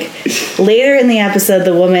is like later in the episode,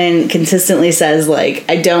 the woman consistently says like,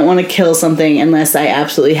 I don't want to kill something unless I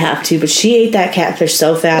absolutely have to, but she ate that catfish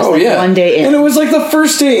so fast. One day in, and it was like the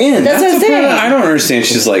first day in. That's what I'm saying. I don't understand.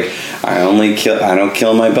 She's like, I don't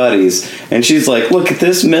kill my buddies, and she's like, look at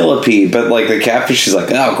this millipede, but like the catfish, she's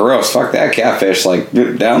like, oh gross, fuck that catfish, like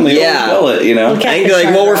down the old gullet, you know. And you're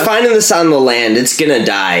like, well, we're finding this on the land, it's gonna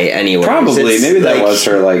die anyway. Probably. Maybe that was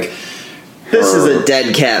her like. This is a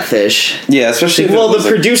dead catfish. Yeah, especially. Well, the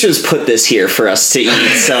producers put this here for us to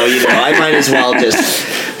eat, so I might as well just.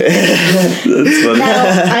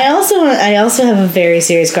 Now, I also have a very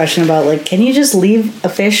serious question about like, can you just leave a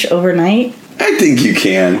fish overnight? I think you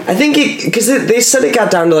can. I think because they said it got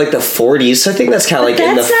down to like the 40s, so I think that's kind of like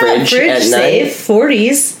in the fridge at night.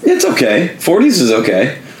 40s. It's okay. 40s is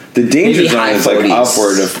okay. The danger zone is like 40s.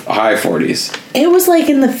 upward of high 40s. It was like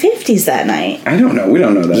in the 50s that night. I don't know. We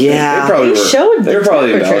don't know that. Yeah. They were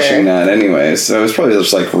probably embellishing that anyway, so it was probably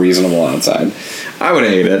just like reasonable outside. I would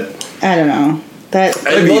hate it. I don't know.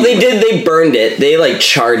 Well, they did. They burned it. They like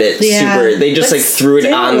charred it super. They just like threw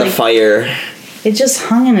it on the fire. It just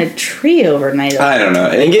hung in a tree overnight. I don't know.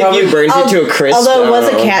 And you burned it to a crisp. Although it was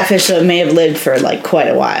a catfish, so it may have lived for like quite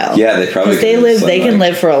a while. Yeah, they probably. Because they can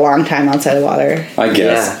live for a long time outside of water. I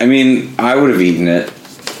guess. Yeah. I mean, I would have eaten it.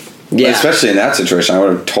 Yeah. Especially in that situation, I would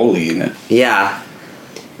have totally eaten it. Yeah.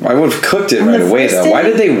 I would have cooked it right away, though. Why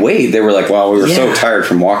did they wait? They were like, well, we were so tired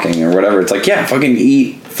from walking or whatever. It's like, yeah, fucking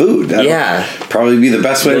eat food. That'll probably be the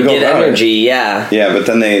best way to go about energy, Yeah, but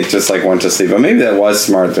then they just like went to sleep. But maybe that was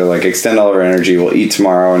smart. They're like, extend all our energy. We'll eat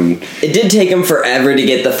tomorrow. And it did take them forever to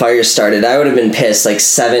get the fire started. I would have been pissed, like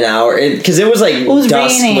 7 hours, because it was like dusk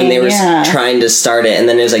raining, when they were trying to start it, and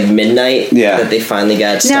then it was like midnight that they finally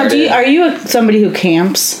got started. Now, are you somebody who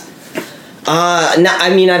camps? No,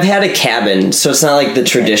 I mean, I've had a cabin, so it's not like the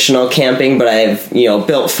traditional camping, but I've,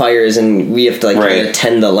 built fires, and we have to kind of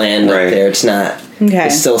tend the land up there. It's not,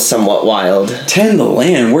 it's still somewhat wild. Tend the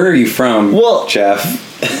land? Where are you from, Jeff?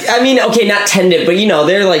 I mean, okay, not tend it, but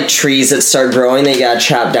they're like trees that start growing that you gotta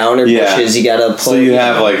chop down, or bushes you gotta pull. So you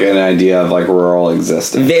have like an idea of like rural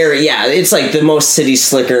existence. It's like the most city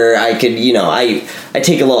slicker I could, I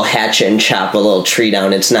take a little hatchet and chop a little tree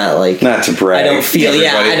down. It's not like, not to brag. I don't feel,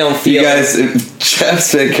 you guys, Jeff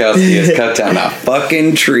Spankowski has cut down a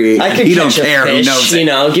fucking tree. I could catch a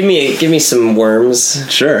fish, give me some worms.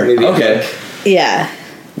 Sure. Maybe okay. Yeah.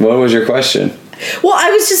 What was your question? Well,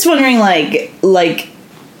 I was just wondering, like,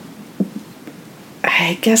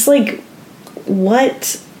 I guess,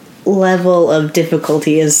 what level of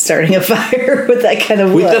difficulty is starting a fire with that kind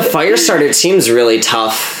of wood? With the fire starter, it seems really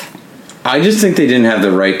tough. I just think they didn't have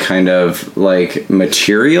the right kind of,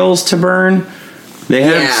 materials to burn. They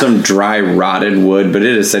had some dry, rotted wood, but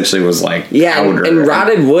it essentially was powder. And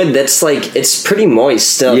rotted wood, that's it's pretty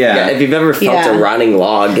moist still. Yeah. If you've ever felt a rotting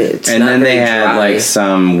log, it's and not then they had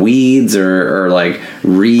some weeds or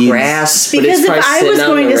reeds. Grass. Because if I was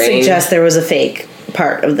going to suggest there was a fake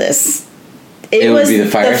part of this, it was would be the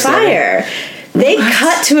fire. They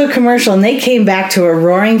cut to a commercial and they came back to a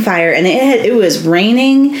roaring fire, and it was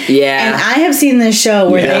raining. Yeah, and I have seen this show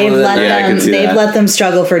where they've let them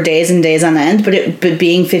struggle for days and days on end. But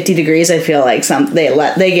being 50 degrees, I feel like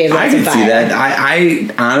they gave lots of fire. I can see that. I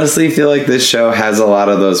honestly feel like this show has a lot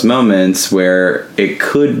of those moments where it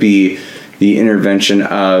could be the intervention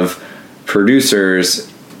of producers.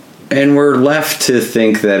 And we're left to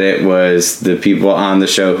think that it was the people on the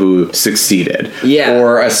show who succeeded. Yeah.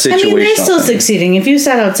 Or a situation. I mean, they're still succeeding. If you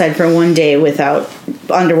sat outside for one day without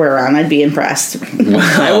underwear on, I'd be impressed.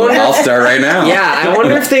 Well, I'll start right now. Yeah, I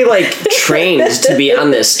wonder if they, trained to be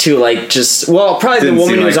on this, too. Probably the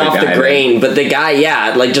woman who's off the grain, but the guy,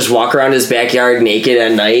 just walk around his backyard naked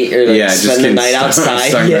at night, or, spend the night outside.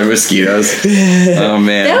 Stung by mosquitoes. Oh,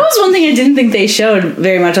 man. That was one thing I didn't think they showed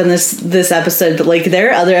very much on this episode, but,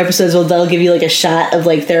 there are other episodes where they'll give you a shot of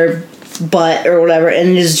their butt or whatever, and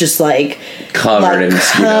it is just covered in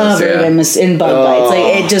mosquitoes, in bug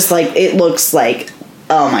bites. It looks like,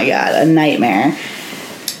 oh my god, a nightmare.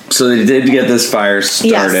 So they did get this fire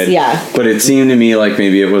started, but it seemed to me like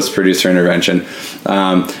maybe it was producer intervention.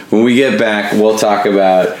 When we get back, we'll talk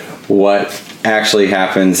about what actually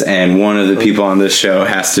happens, and one of the people on this show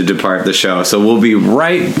has to depart the show. So we'll be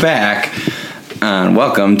right back on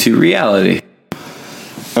Welcome to Reality.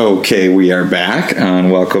 Okay, we are back on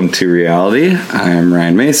Welcome to Reality. I'm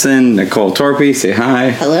Ryan Mason, Nicole Torpy, say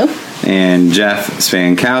hi. Hello. And Jeff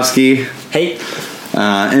Spankowski. Hey.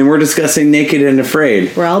 And we're discussing Naked and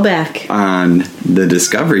Afraid. We're all back. On the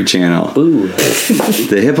Discovery Channel. Ooh.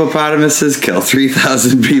 The hippopotamuses kill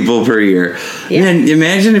 3,000 people per year. Yeah. Man,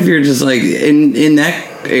 imagine if you're just in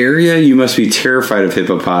that area, you must be terrified of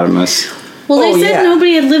hippopotamus. Well, they said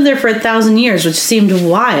nobody had lived there for 1,000 years, which seemed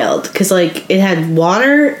wild. Because, it had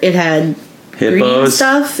water, it had hippos, green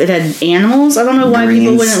stuff, it had animals. I don't know why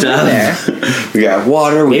people wouldn't live there. We got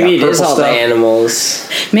water, maybe got purple it is all stuff. the animals.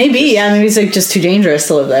 Maybe it's just too dangerous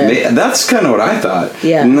to live there. That's kind of what I thought.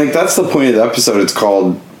 Yeah. And, that's the point of the episode. It's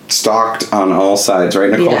called Stalked on All Sides, right,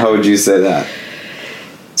 Nicole? Yeah. How would you say that?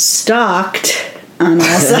 Stalked on all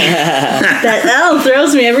sides. That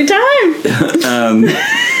throws me every time.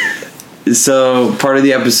 So part of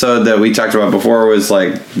the episode that we talked about before was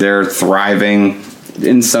they're thriving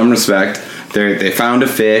in some respect. They found a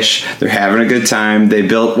fish. They're having a good time. They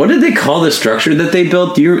built. What did they call the structure that they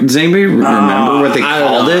built? Does anybody remember what they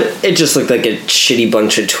called it? It just looked like a shitty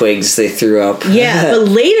bunch of twigs they threw up. Yeah, but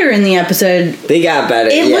later in the episode, they got better.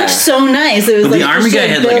 It looked so nice. It was the army guy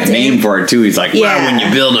had a name for it too. He's like, well, when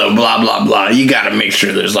you build a blah blah blah, you got to make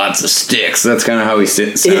sure there's lots of sticks. That's kind of how he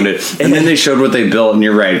sounded. And then they showed what they built, and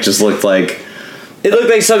you're right. It just looked like. It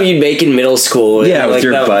looked like something you'd make in middle school. Yeah, with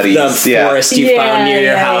your buddies. The forest you found near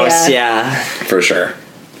your house. Yeah. For sure.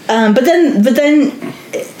 But then,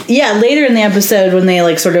 later in the episode when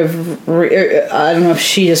they sort of, I don't know if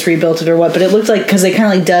she just rebuilt it or what, but it looked like, because they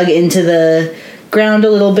kind of dug into the ground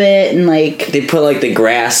a little bit and they put the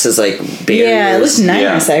grass as barriers. Yeah, it looks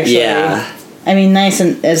nice actually. Yeah. I mean, nice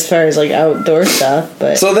and as far as like outdoor stuff,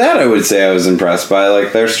 but So that I would say I was impressed by.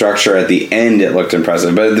 Like their structure at the end, it looked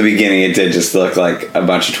impressive, but at the beginning, it did just look like a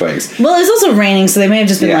bunch of twigs. well, it's also raining, so they may have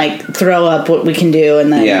just been like throw up what we can do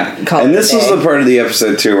and then call and it this a was day. the part of the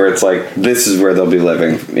episode too where it's like this is where they'll be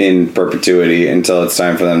living in perpetuity until it's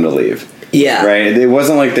time for them to leave. Yeah. Right. It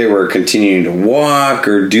wasn't like they were continuing to walk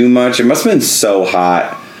or do much. It must have been so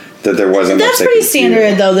hot that there wasn't. That's much pretty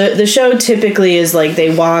standard, though. The show typically is like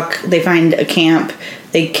they walk, they find a camp,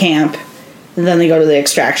 they camp, and then they go to the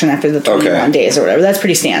extraction after the 21 days or whatever. That's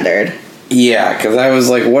pretty standard. Yeah, because I was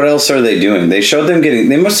like, what else are they doing? They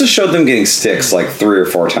must have showed them getting sticks like 3 or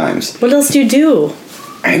 4 times. What else do you do?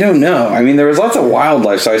 I don't know. I mean, there was lots of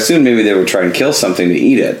wildlife, so I assumed maybe they would try and kill something to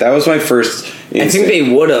eat it. That was my first instinct. I think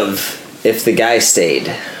they would have if the guy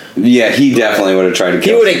stayed. Yeah, he definitely would have tried to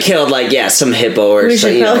kill. He would have killed some hippo or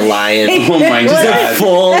some lion. Oh my god!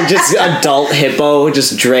 Full adult hippo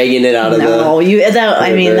just dragging it out of the.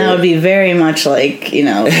 That would be very much like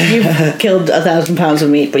you've killed 1,000 pounds of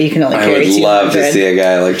meat, but you can only carry 200. I would love to see a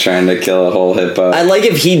guy like trying to kill a whole hippo. I'd like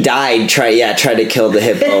if he died. Try to kill the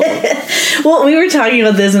hippo. Well, we were talking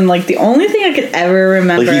about this, and like the only thing I could ever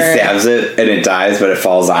remember, like he stabs it and it dies, but it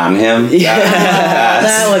falls on him. Yeah,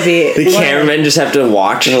 that would be. The cameramen just have to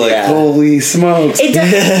watch. Like, holy smokes.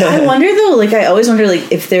 I wonder though, like I always wonder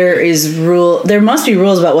like if there must be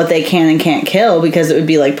rules about what they can and can't kill because it would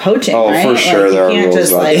be like poaching. Oh, right? for sure like, there are rules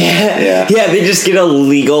just, about like, that. Yeah, they just get a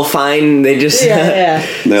legal fine. They just They're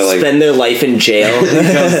like, spend their life in jail.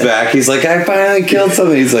 He comes back, he's like, I finally killed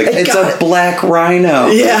something. He's like, it's a black rhino.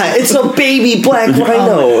 Yeah, it's a baby black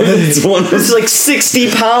rhino. It's like 60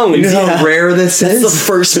 pounds. You know how rare this is? It's the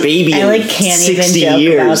first baby I like can't even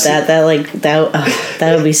joke about that.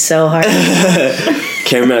 That would be so hard.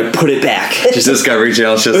 Cameraman, put it back. Just Discovery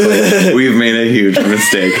Channel's just like, we've made a huge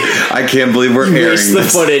mistake. I can't believe we're airing Erase the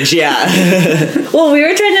this. footage, yeah. Well, we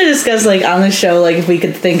were trying to discuss like on the show, like if we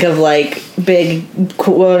could think of like big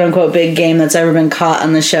quote unquote big game that's ever been caught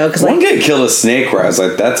on the show. Because one guy killed a snake where I was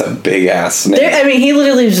like, that's a big ass snake. He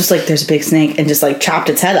literally was just like, there's a big snake and just like chopped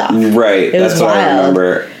its head off. Right, that's what I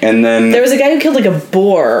remember. And then there was a guy who killed like a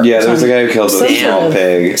boar. Yeah, there was a guy who killed a small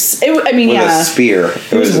pig. With a spear.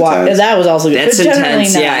 It was intense. That was also good. That's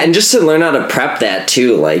intense, yeah. And just to learn how to prep that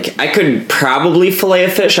too, like I could probably fillet a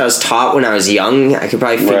fish. I was taught when I was young. I could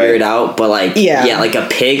probably figure it out, but like like a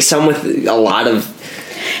pig, some with a lot of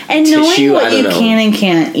and tissue, knowing what you can and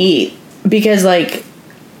can't eat, because like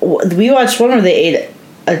we watched one where they ate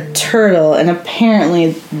a turtle, and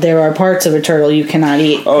apparently there are parts of a turtle you cannot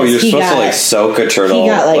eat. Oh, you're supposed to like soak a turtle. He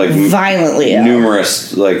got like violently ill.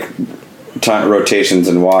 Numerous like rotations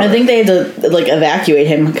in water. I think they had to like evacuate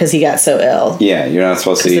him because he got so ill. Yeah, you're not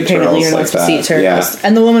supposed to eat turtles you're not like supposed that. To eat turtles. Yeah.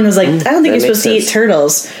 And the woman was like, I don't think you're supposed to eat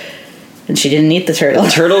turtles. And she didn't eat the turtle.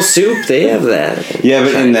 Turtle soup, they have that. Yeah,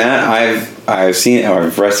 but in that I've seen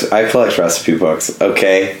I collect recipe books.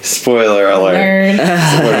 Okay, spoiler alert.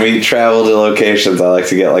 So when we travel to locations, I like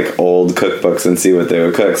to get like old cookbooks and see what they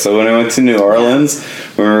would cook. So when I went to New Orleans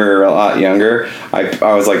when we were a lot younger,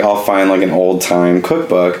 I was like, I'll find like an old time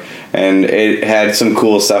cookbook, and it had some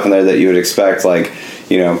cool stuff in there that you would expect, like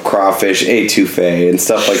crawfish etouffee and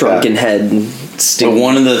stuff like Shrunken that. Head. But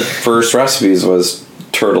one of the first recipes was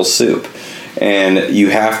turtle soup, and you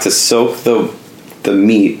have to soak the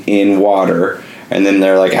meat in water, and then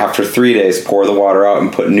they're like, after 3 days, pour the water out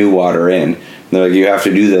and put new water in. And they're like, you have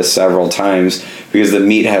to do this several times because the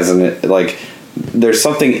meat hasn't, like, there's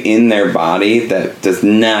something in their body that does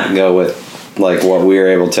not go with like what we were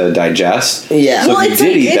able to digest. Yeah. So well, it's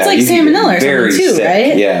like salmonella or something too, sick.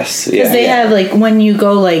 right? Yes. Yeah. Because they have like when you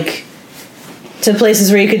go like to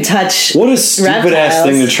places where you could touch. What a stupid ass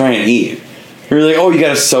thing to try and eat. You're like, oh, you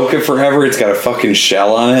gotta soak it forever. It's got a fucking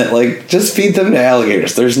shell on it. Like, just feed them to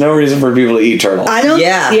alligators. There's no reason for people to eat turtles. I don't.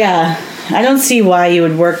 Yeah. I don't see why you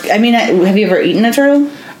would work. I mean, have you ever eaten a turtle?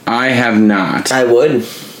 I have not. I would.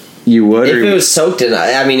 You would? If it was soaked in,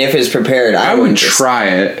 I mean, if it was prepared, I would try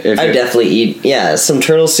it. I'd definitely eat, some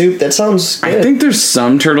turtle soup. That sounds good. I think there's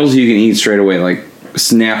some turtles you can eat straight away, like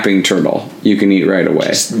snapping turtle. You can eat right away.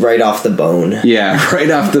 Just right off the bone. Yeah, right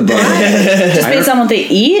off the bone. Just based on what they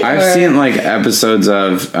eat? I've seen, like, episodes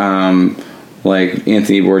of, like,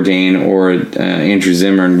 Anthony Bourdain or Andrew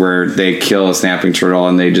Zimmern where they kill a snapping turtle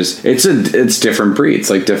and they just... It's different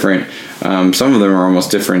breeds, like different... some of them are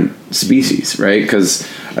almost different species, right? Because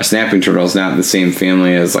a snapping turtle is not the same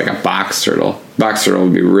family as like a box turtle. Box turtle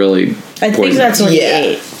would be really poisonous. I think that's what he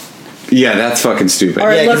ate. Yeah, that's fucking stupid.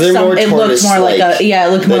 Or Yeah, it 'cause looked they're more it looked more like tortoise-like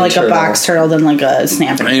it looked more than like turtle. a box turtle than like a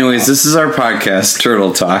snapper. Anyways, this is our podcast,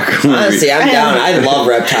 Turtle Talk. Honestly, I'm down. I love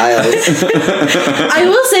reptiles. I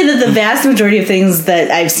will say that the vast majority of things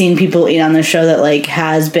that I've seen people eat on the show that like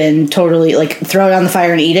has been totally like throw it on the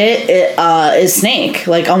fire and eat it is snake.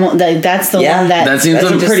 Like almost like that's the Yeah, one that seems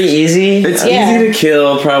That's like pretty easy. It's Yeah. easy to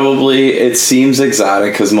kill, probably. It seems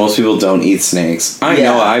exotic because most people don't eat snakes. I Yeah.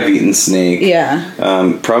 know I've eaten snake. yeah.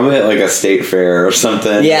 Probably at like a state fair or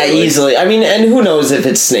something. Yeah, Like, easily. I mean, and who knows if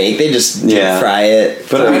it's snake? They just deep Yeah. fry it.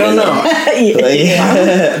 But I don't know.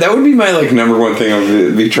 Like, That would be my like number one thing. I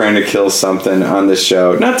would be trying to kill something on this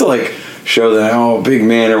show, not to like show that big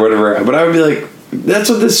man or whatever. But I would be like, that's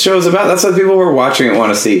what this show's about. That's what people who are watching it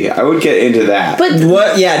want to see. I would get into that. But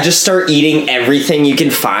what? Yeah, just start eating everything you can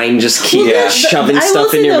find. Just keep shoving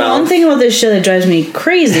stuff in your mouth. One thing about this show that drives me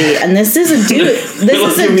crazy, and this is a dude. This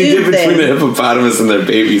is a If you dude get between thing. the hippopotamus and their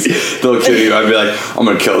babies, they'll kill you. I'd be like, I'm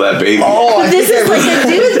gonna kill that baby. Oh, This is like a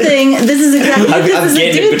dude thing. This is exactly what this I'm is a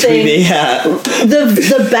getting dude between thing. the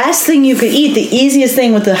The best thing you could eat, the easiest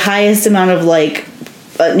thing with the highest amount of like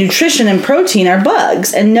nutrition and protein are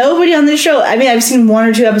bugs, and nobody on this show. I mean, I've seen 1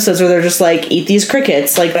 or 2 episodes where they're just like, eat these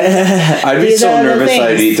crickets. Like, I'd be these so are the nervous things.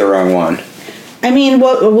 I'd eat the wrong one. I mean,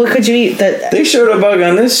 what could you eat? That They showed a bug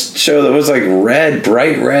on this show that was like red,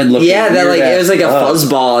 bright red looking. yeah, that like it was like a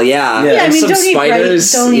fuzzball. Yeah, Yeah, I And mean, some don't eat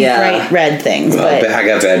spiders. bright red things. Well, But I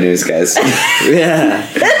got bad news, guys. Yeah,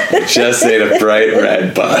 Just ate a bright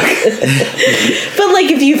red bug. like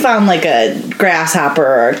if you found like a grasshopper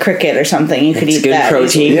or a cricket or something, you could it's eat good that.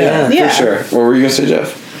 protein. Yeah, Yeah. for sure. What were you gonna say,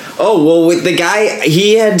 Jeff? Oh well, with the guy,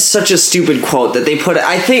 he had such a stupid quote that they put.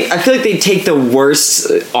 I feel like they take the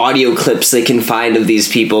worst audio clips they can find of these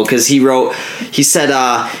people because he said,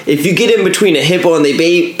 if you get in between a hippo and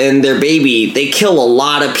their baby, they kill a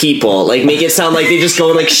lot of people. Like make it sound like they just go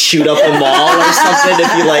and like shoot up a mall or something.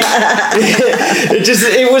 If you like,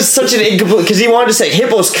 it was such an incomplete because he wanted to say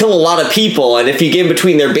hippos kill a lot of people, and if you get in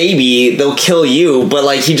between their baby, they'll kill you. But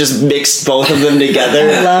like he just mixed both of them together.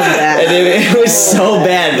 I love that. And it was so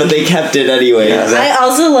bad, but they kept it anyway. I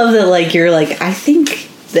also love that, like, you're like, I think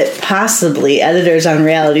that possibly editors on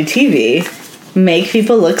reality TV make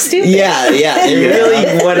people look stupid. Yeah, they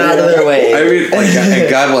really went out of their way. I mean, like, and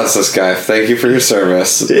God bless this guy. Thank you for your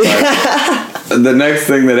service. But the next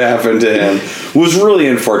thing that happened to him was really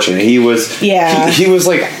unfortunate. He was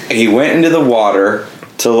like, he went into the water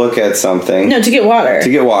to look at something. No, to get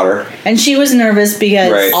water. And she was nervous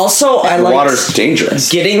because... Right. Also, I the like water's dangerous.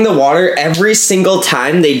 getting the water every single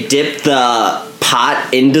time they dip the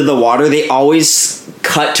pot into the water. They always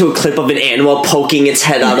cut to a clip of an animal poking its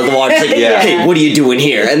head out of the water. It's like, Yeah. hey, what are you doing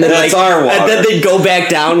here? And then That's our water. and then they'd go back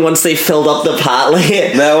down once they filled up the pot. Like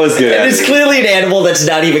That was good. And it's clearly an animal that's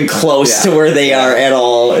not even close Yeah. to where they are at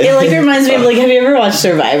all. It, like, reminds me of, like, have you ever watched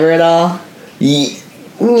Survivor at all?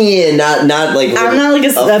 Yeah, not like I'm not, like,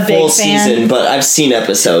 a big full fan. season, but I've seen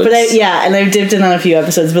episodes. But and I've dipped in on a few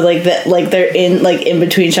episodes, but like that, like they're in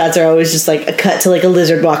between shots are always just like a cut to like a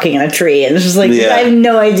lizard walking in a tree, and it's just like Yeah. I have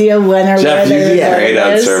no idea when or Jeff, where you'd they're be recording great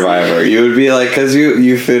on this. Survivor. You would be like, because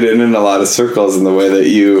you fit in a lot of circles, and the way that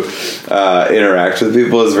you interact with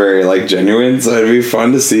people is very like genuine. So it'd be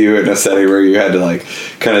fun to see you in a setting where you had to like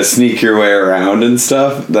kind of sneak your way around and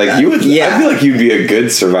stuff. Like you would, I feel like you'd be a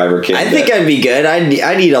good Survivor candidate. I think I'd be good.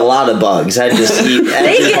 I'd eat a lot of bugs. I'd just eat.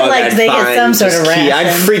 They get some sort of ration.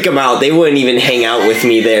 I'd freak them out. They wouldn't even hang out with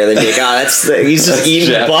me there. They'd be like, he's just eating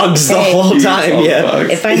Jeff. bugs the whole time. Yeah. Bugs.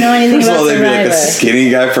 If I know anything First of about all, they'd be like Survivor, a skinny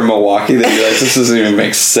guy from Milwaukee. They'd be like, this doesn't even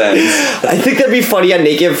make sense. I think that'd be funny on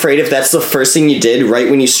Naked Afraid if that's the first thing you did. Right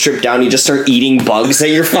when you strip down, you just start eating bugs that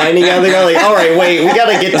you're finding out there. Like, all right, wait, we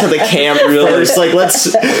gotta get to the camp first. Like,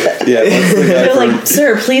 let's. Yeah, what's the guy they're from, like,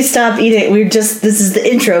 "Sir, please stop eating. This is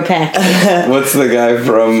the intro pack." what's the guy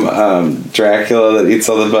from Dracula that eats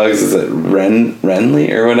all the bugs? Is it Renly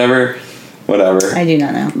or whatever? Whatever. I do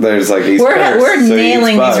not know. There's like We're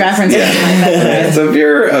nailing these references. Yeah. So if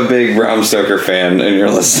you're a big Bram Stoker fan and you're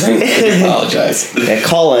listening, I apologize. Yeah,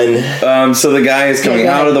 Colin. So the guy is coming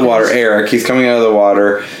out of the water. Eric, he's coming out of the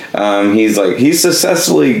water. He's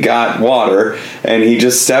successfully got water, and he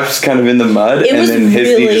just steps kind of in the mud, and then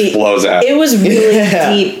his knee just blows out. It was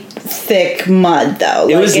really deep, thick mud, though.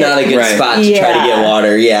 It was not a good spot to try to get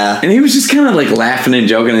water. Yeah. And he was just kind of like laughing and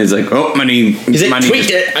joking. He's like, "Oh, my knee." He's like,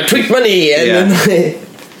 I tweaked my knee. And then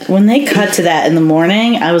When they cut to that in the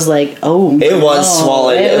morning, I was like, "Oh, It was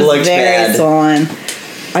swollen. It was looked very bad. swollen."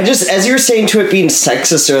 I just, as you were saying to it being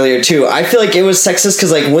sexist earlier too, I feel like it was sexist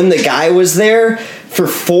because like when the guy was there for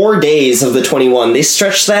 4 days of the 21, they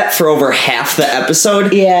stretched that for over half the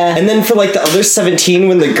episode. Yeah. And then for like the other 17,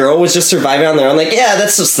 when the girl was just surviving on their own, like, yeah,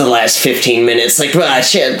 that's just the last 15 minutes. Like,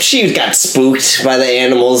 she got spooked by the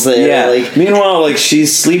animals there. Yeah. Like, meanwhile, like,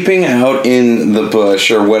 she's sleeping out in the bush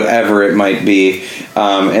or whatever it might be,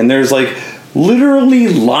 and there's like literally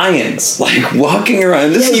lions like walking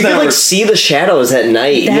around. This yeah, is you could like see the shadows at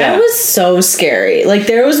night. That was so scary. Like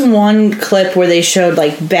there was one clip where they showed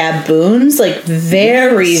like baboons, like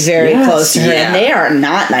very close to her, and they are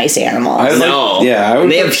not nice animals.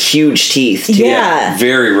 They have huge teeth too. Yeah.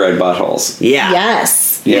 Very red buttholes. Yeah. Yes.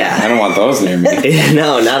 Yeah, I don't want those near me.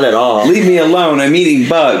 No, not at all. Leave me alone. I'm eating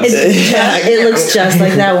bugs. It looks just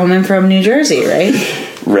like that woman from New Jersey, right?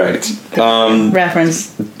 Right.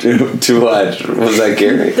 Reference to what? Was that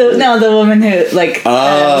Gary? The woman who like.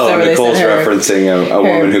 Nicole's referencing a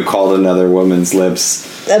woman who called another woman's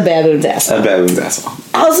lips a baboon's asshole. A baboon's asshole.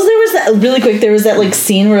 Also, there was that really quick. There was that like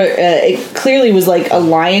scene where it clearly was like a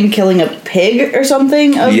lion killing a pig or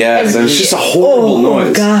something. Yes, and it's just a horrible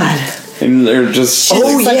noise. Oh God. And they're just... she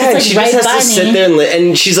just has to sit there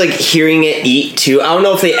and she's like hearing it eat too. I don't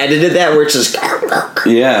know if they edited that where it's just...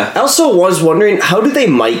 Yeah. I also was wondering, how do they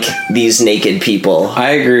mic these naked people?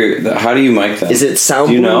 I agree. How do you mic them? Is it sound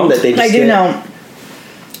do you know? that they just I do know.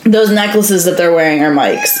 Those necklaces that they're wearing are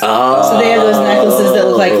mics. Oh. So they have those necklaces that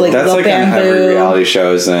look like that's like bamboo. On every reality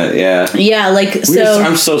show, isn't it? Yeah. Yeah, like so.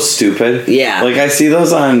 I'm so stupid. Yeah. Like I see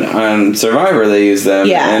those on Survivor. They use them.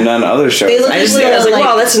 Yeah. And on other shows. I was like,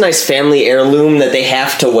 wow, that's a nice family heirloom that they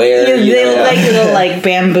have to wear. Yeah, they look like little like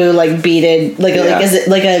bamboo, like beaded, like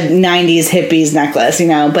a '90s hippies necklace, you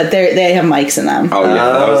know. But they have mics in them. Oh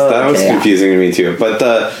yeah, that was confusing to me too. But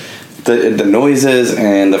the noises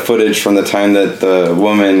and the footage from the time that the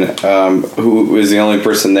woman who was the only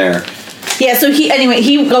person there. Yeah, so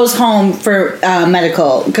he goes home for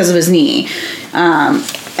medical because of his knee.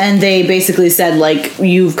 And they basically said, like,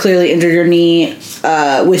 you've clearly injured your knee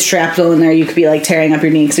with shrapnel in there. You could be, like, tearing up your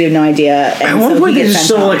knee because we have no idea. And at one point, they just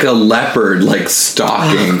saw, like, a leopard, like,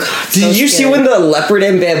 stalking. Did you see when the leopard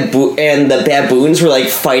and the baboons were, like,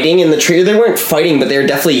 fighting in the tree? They weren't fighting, but they were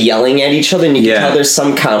definitely yelling at each other, and you could tell there's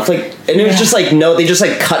some conflict. And it was just, like, they just,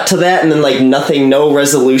 like, cut to that, and then, like, nothing, no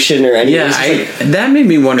resolution or anything. Yeah, that made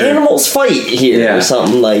me wonder. Animals fight here or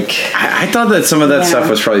something, like... I thought that some of that stuff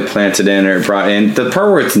was probably planted in or brought in. The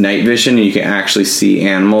part where it's night vision and you can actually see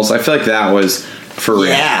animals, I feel like that was for real.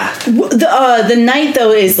 Yeah. The night,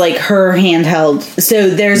 though, is, like, her handheld. So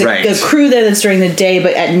there's a crew there that's during the day,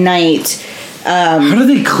 but at night... How do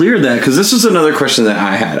they clear that? Because this was another question that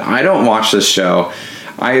I had. I don't watch this show.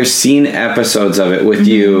 I have seen episodes of it with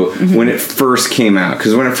you when it first came out.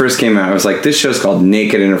 Because when it first came out, I was like, this show's called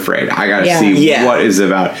Naked and Afraid. I gotta see what it's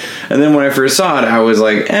about. And then when I first saw it, I was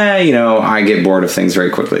like, I get bored of things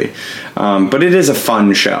very quickly. But it is a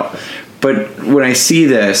fun show. But when I see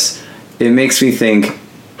this, it makes me think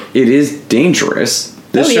it is dangerous.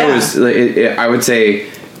 This show is, I would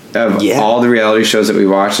say, of all the reality shows that we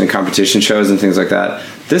watch and competition shows and things like that,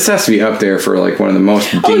 this has to be up there for like one of the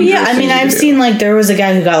most dangerous I mean, I've seen like there was a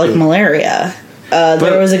guy who got like malaria.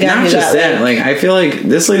 There was a guy not who just got that. Like I feel like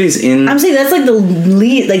this lady's in. I'm saying that's like the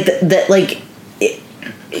lead, like that, like.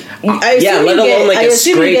 Let alone like a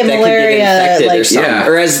scrape that malaria, could get infected like, or something. Yeah.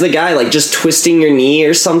 Or as the guy like just twisting your knee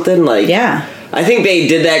or something like. Yeah. I think they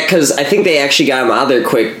did that because I think they actually got him out there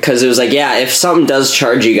quick because it was like, if something does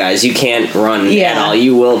charge you guys, you can't run at all.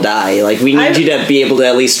 You will die. Like, we need you to be able to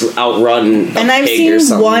at least outrun And I've seen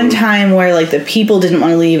one time where, like, the people didn't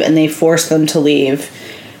want to leave and they forced them to leave.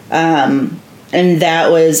 And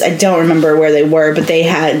that was, I don't remember where they were, but they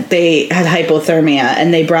had hypothermia,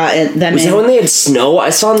 and they brought them in. Was that when they had snow? I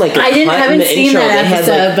saw like haven't seen that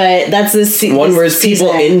episode, but that's the one where it's people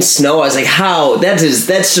in snow. I was like, how? That's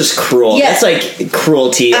just cruel. Yeah. That's like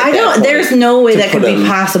cruelty. There's no way that could be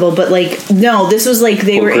possible. But like, no, this was like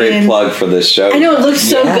they were great in. Plug for this show. I know it looks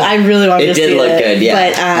so good. I really want to see it. It did look good.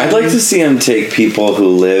 Yeah, but, I'd like to see them take people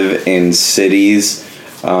who live in cities.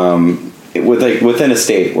 Within a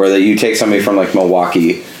state where you take somebody from like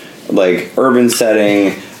Milwaukee, like urban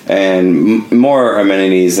setting and more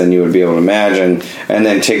amenities than you would be able to imagine, and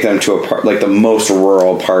then take them to a part like the most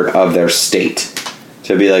rural part of their state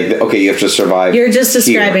to be like, okay, you have to survive. You're just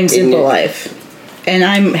describing simple life. And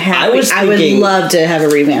I'm happy. I would love to have a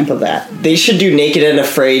revamp of that. They should do Naked and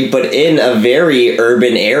Afraid, but in a very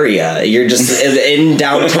urban area. You're just in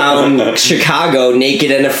downtown Chicago,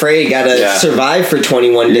 Naked and Afraid, gotta survive for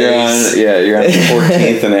 21 days. You're on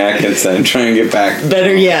 14th and Atkinson, trying to get back.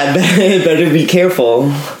 Better be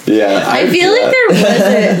careful. Yeah. I feel like there was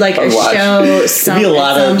a show. There'd be a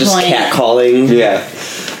lot of just catcalling. Yeah.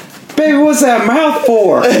 Baby, what's that mouth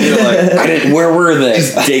for? And you're like, where were they?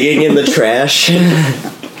 Just digging in the trash.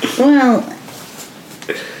 Well,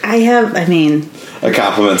 a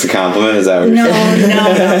compliment's a compliment, is that what you're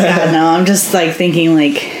saying? No. I'm just like thinking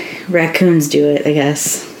like raccoons do it, I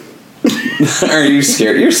guess. Are you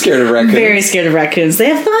scared? You're scared of raccoons? Very scared of raccoons. They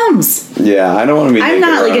have thumbs. Yeah, I don't want to be. I'm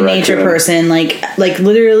not like a nature person. Like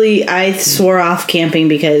literally, I swore off camping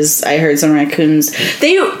because I heard some raccoons.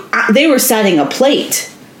 They were setting a plate.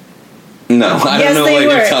 No, I don't know what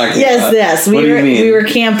you're talking about. Yes. We were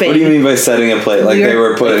camping. What do you mean by setting a plate? Like they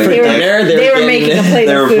were putting they were making a plate.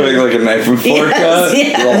 They were putting like a knife and fork up,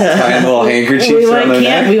 little handkerchiefs around their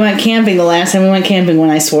neck. We went camping the last time we went camping when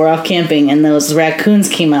I swore off camping, and those raccoons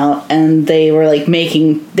came out, and they were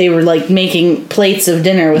making plates of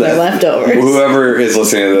dinner with their leftovers. Whoever is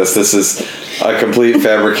listening to this is a complete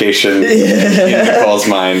fabrication in Nicole's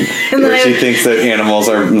mind, where she thinks that animals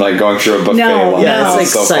are like going through a buffet. It's like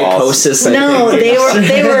psychosis. No, they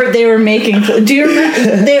were making. Do you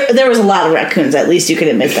remember? There was a lot of raccoons. At least you can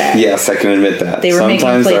admit that. Yes, I can admit that. They were Sometimes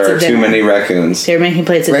making plates there are of dinner. too many raccoons. They were making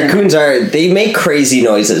plates of raccoons dinner. They make crazy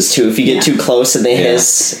noises too. If you get too close and they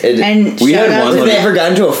hiss. And we had one. Have they ever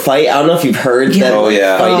gotten into a fight? I don't know if you've heard that. Oh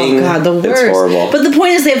yeah, fighting. Oh god, the worst. It's horrible. But the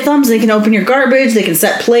point is, they have thumbs. They can open your garbage. They can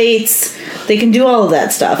set plates. They can do all of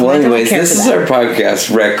that stuff. Well, anyways, this is our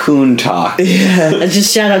podcast, Raccoon Talk. Yeah.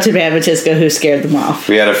 Just shout out to Matt Matiska who scared them off.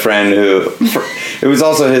 We had a friend who, it was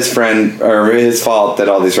also his friend or his fault that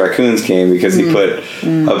all these raccoons came because he put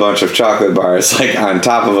a bunch of chocolate bars like on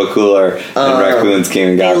top of a cooler, and raccoons came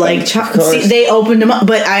and got them. See, they opened them up,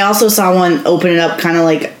 but I also saw one open it up, kind of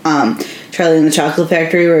like Charlie and the Chocolate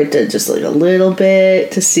Factory, where it did just like a little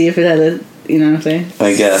bit to see if it had a. You know what I'm saying?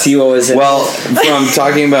 I guess. See what was it? Well, from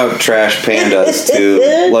talking about trash pandas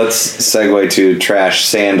to let's segue to trash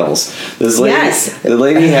sandals. This lady, the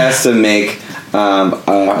lady has to make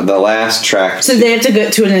the last track. So they have to go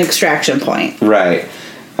to an extraction point, right?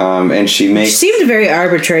 And she makes. It seemed very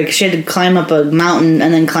arbitrary because she had to climb up a mountain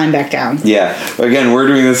and then climb back down. Yeah. Again, we're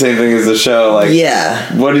doing the same thing as the show. Like,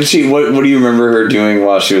 yeah. What did she? What do you remember her doing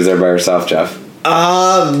while she was there by herself, Jeff?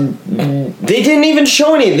 They didn't even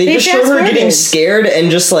show any. They just showed her getting scared and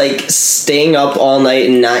just like staying up all night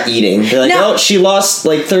and not eating. They're like, oh, she lost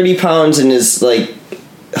like 30 pounds and is like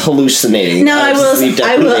hallucinating. No, I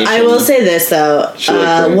will say this though.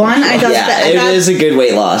 One, I thought it is a good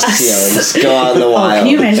weight loss. Just go out in the wild. Can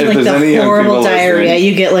you imagine like the horrible diarrhea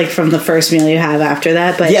you get like from the first meal you have after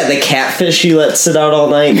that? But yeah, the catfish you let sit out all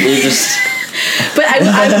night. You're just. But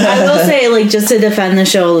I will say, like, just to defend the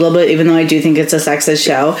show a little bit, even though I do think it's a sexist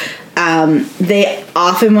show, they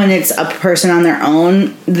often, when it's a person on their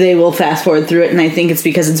own, they will fast forward through it, and I think it's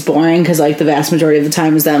because it's boring, because, like, the vast majority of the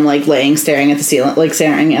time is them, like, staring at the ceiling, like,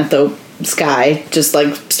 staring at the sky, just,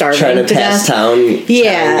 like, starving trying to pass town.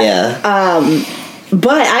 Yeah.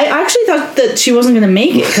 But I actually thought that she wasn't going to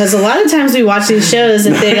make it, because a lot of times we watch these shows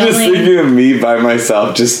and they I'm just thinking of me by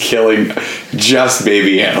myself just killing just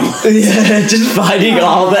baby animals. Yeah, just finding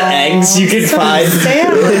all the eggs you could find.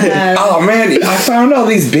 Oh man, I found all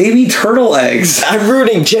these baby turtle eggs. I'm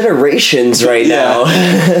ruining generations right now.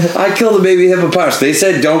 I killed a baby hippopotamus. They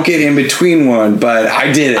said don't get in between one, but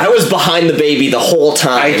I did it. I was behind the baby the whole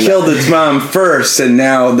time. I killed its mom first, and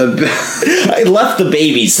now I left the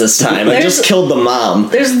babies this time. I just killed the mom.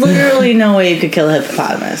 There's literally no way you could kill a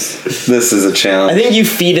hippopotamus. This is a challenge. I think you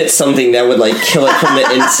feed it something that would like kill it from the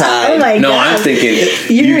inside. Oh my God. I'm thinking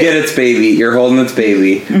you get its baby, you're holding its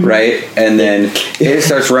baby, right? And then it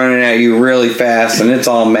starts running at you really fast, and it's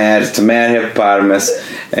all mad. It's a mad hippopotamus.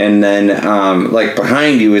 And then, like,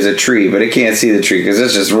 behind you is a tree, but it can't see the tree because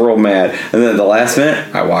it's just real mad. And then at the last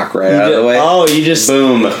minute, I walk right out of the way. Oh, you just...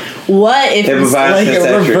 Boom. What if it's like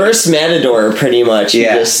a reverse Matador, pretty much?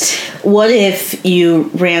 Yeah. What if you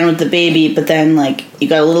ran with the baby, but then, like, you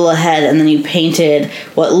got a little ahead, and then you painted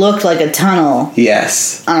what looked like a tunnel?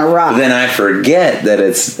 Yes. On a rock. Then I forget that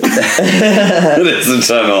it's that it's a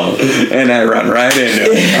tunnel, and I run right into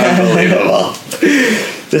it. Unbelievable.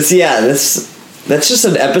 That's just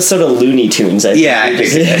an episode of Looney Tunes, I think. Yeah, I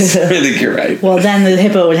think you're right. Well, then the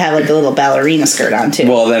hippo would have like a little ballerina skirt on too.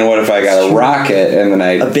 Well, then what if I got a rocket and then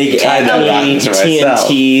I tied that rocket to myself?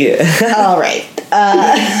 TNT. All right.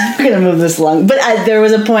 We're going to move this along. But there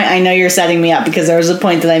was a point, I know you're setting me up, because there was a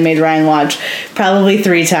point that I made Ryan watch probably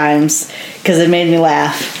 3 times because it made me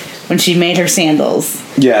laugh when she made her sandals.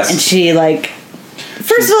 Yes. And she, like,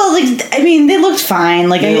 first of all, like, I mean, they looked fine.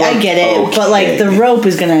 Like, I get it. Okay. But, like, the rope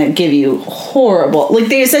is going to give you horrible. Like,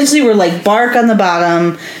 they essentially were, like, bark on the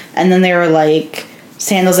bottom, and then they were, like,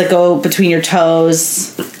 sandals that go between your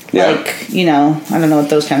toes. Yeah. Like, you know, I don't know what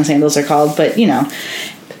those kind of sandals are called, but, you know.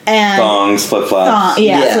 And thongs, flip-flops.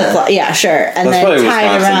 Flip-flops. Yeah, sure. And that's then probably a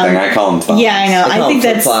tied Wisconsin around. thing. I call them thongs. Yeah, I know. I think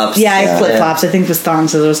that's flip-flops. Yeah, flip-flops. I think was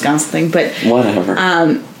thongs is a Wisconsin thing, but whatever.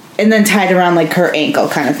 And then tied around like her ankle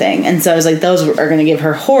kind of thing. And so I was like, those are going to give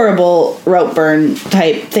her horrible rope burn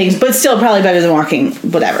type things, but still probably better than walking,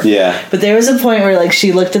 whatever. Yeah. But there was a point where like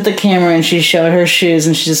she looked at the camera and she showed her shoes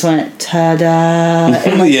and she just went, ta-da.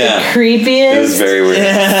 And like the creepiest. It was very weird. So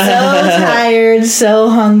tired, so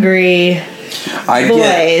hungry. I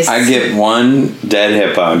get one dead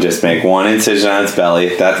hippo and just make one incision on its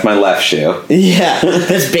belly. That's my left shoe. Yeah,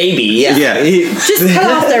 that's baby. Yeah. Just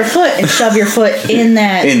cut off their foot and shove your foot in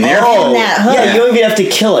that that hook. Yeah, you don't even have to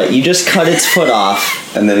kill it. You just cut its foot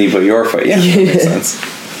off, and then you put your foot. Yeah, that makes sense.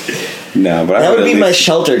 No, but that would be my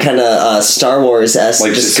shelter, kind of Star Wars-esque.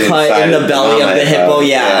 Like just cut in the belly of the hippo.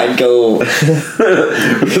 I'd go.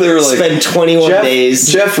 They were like, spend 21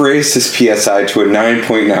 days. Jeff raised his PSI to a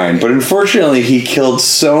 9.9, but unfortunately, he killed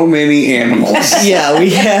so many animals. Yeah, we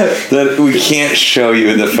have that we can't show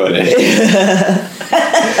you the footage.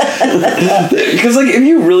 Because like, if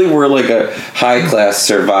you really were like a high-class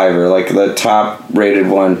survivor, like the top-rated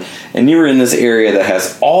one, and you were in this area that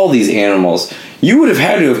has all these animals, you would have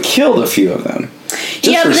had to have killed a few of them.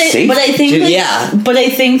 But I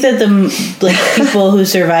think that the like people who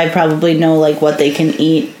survive probably know like what they can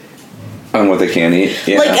eat and what they can't eat.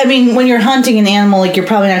 Yeah. Like, I mean, when you're hunting an animal, like you're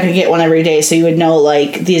probably not going to get one every day, so you would know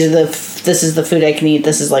like this is the food I can eat.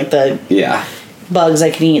 This is like the bugs I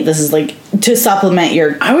can eat. This is like to supplement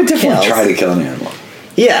your. I would definitely try to kill an animal.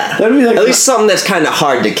 Yeah, that'd be like at least something that's kind of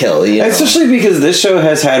hard to kill. You know? Especially because this show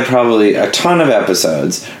has had probably a ton of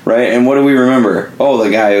episodes, right? And what do we remember? Oh, the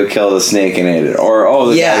guy who killed a snake and ate it, or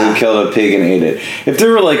the guy who killed a pig and ate it. If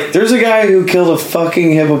there were like, there's a guy who killed a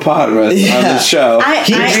fucking hippopotamus on the show.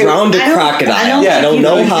 He drowned a crocodile. I don't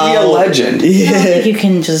know how. He'd be a legend. I don't think you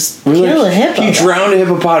can just kill a hippo. He drowned a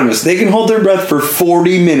hippopotamus. They can hold their breath for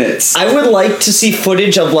 40 minutes. I would like to see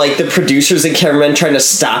footage of like the producers and cameramen trying to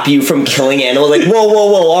stop you from killing animals. Like, whoa!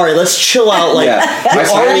 All right, let's chill out. Like, I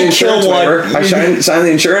already killed one. I signed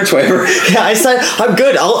the insurance waiver. Yeah, I signed. I'm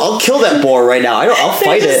good. I'll kill that boar right now. I'll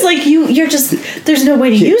fight it. Like you're just. There's no way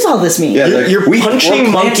to use all this meat. Yeah, you're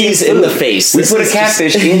punching monkeys in the face. We put a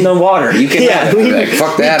catfish in the water. You can have it.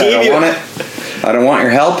 Fuck that. I don't want it. I don't want your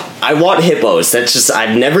help. I want hippos. That's just.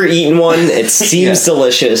 I've never eaten one. It seems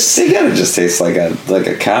delicious. They gotta just taste like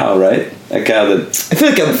a cow, right? A cow that I feel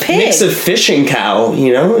like a mix of fish and cow,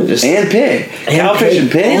 you know, just and pig, cowfish and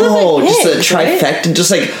pig. Oh, like pigs, just a trifecta, right?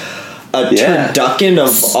 Just like a turducken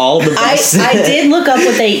of all the best. I did look up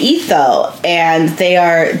what they eat though, and they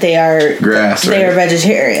are grass. They are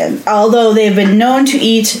vegetarian, although they've been known to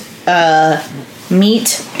eat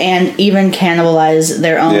meat and even cannibalize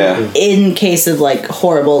their own in case of like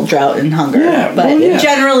horrible drought and hunger. Yeah, but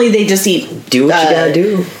generally they just eat. Do what you gotta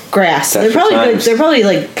do. Grass. They're probably good. They're probably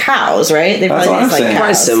like cows, right? They probably taste like cows.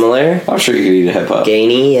 Probably similar. I'm sure you could eat a hippo.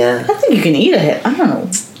 Gainy, yeah. I think you can eat a hippo. I don't know.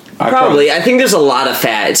 Probably. I think there's a lot of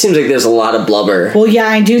fat. It seems like there's a lot of blubber. Well, yeah,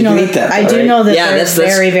 I do know that. I do know that they're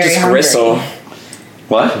very, very hungry. Gristle.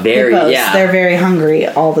 What? Very, hippos, they're very hungry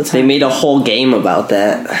all the time. They made a whole game about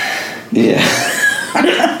that. Yeah.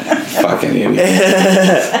 Fucking idiot.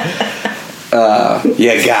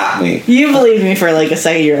 You got me. You believed me for like a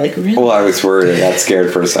second. You're like, really? Well, I was worried. I got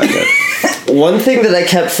scared for a second. One thing that I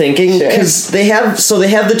kept thinking, because they have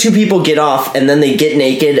the two people get off, and then they get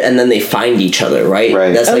naked, and then they find each other, right?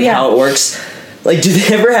 That's how it works. Like, do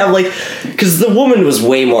they ever have, like... Because the woman was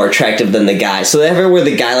way more attractive than the guy. So ever where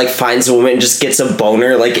the guy, like, finds a woman and just gets a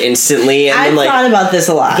boner, like, instantly? And I've thought about this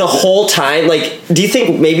a lot. The whole time, like... Do you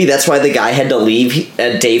think maybe that's why the guy had to leave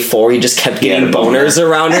at day 4? He just kept getting boners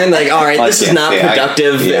around her? And, like, all right, this is not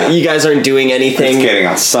productive. You guys aren't doing anything. He's getting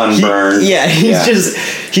a sunburn.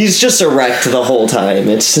 He's just erect the whole time.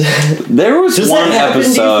 There was one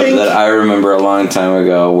episode that I remember a long time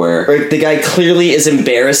ago where the guy clearly is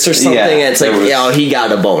embarrassed or something, and it's like... he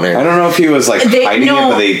got a boner. I don't know if he was like hiding it,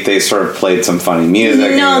 but they sort of played some funny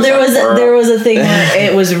music. No, there was a thing where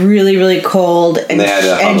it was really, really cold,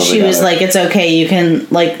 and she was like, "It's okay, you can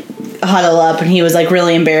like huddle up," and he was like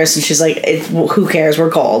really embarrassed, and she's like, "Who cares? We're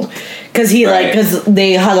cold," because because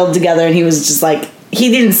they huddled together, and he was just like he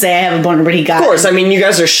didn't say I have a boner, but he got. Of course, I mean, you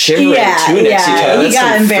guys are shivering too next to each other. He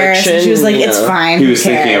got embarrassed. And she was like, "It's fine." He was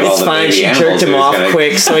thinking of all It's the fine. baby She animals jerked him he was off gonna-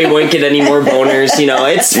 quick so he wouldn't get any more boners.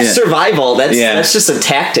 It's survival. That's just a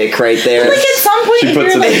tactic right there. Like at some point, She if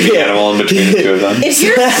puts you're a like, baby animal in between the two of them. if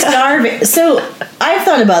you're starving, so I've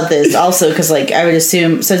thought about this also because like I would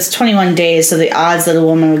assume so it's 21 days, so the odds that a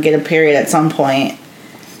woman would get a period at some point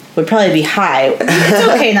would probably be high. It's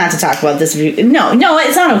okay not to talk about this. No,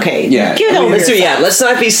 it's not okay. Yeah. Get over let's yourself. let's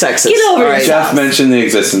not be sexist. Get over All right. yourself. Jeff mentioned the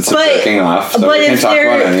existence of jerking off, so we can talk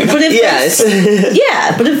about anything. But if Yes.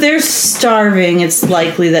 but if they're starving, it's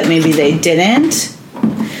likely that maybe they didn't.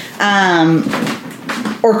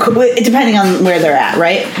 Or depending on where they're at,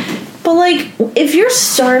 right? But like, if you're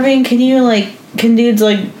starving, can dudes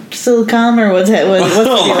like still come or what's the deal with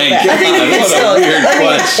that? I think you can still.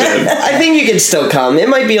 I think you can still come. It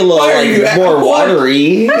might be a little more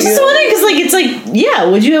watery. I'm just wondering because it's like, yeah,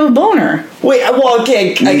 would you have a boner? Wait, well,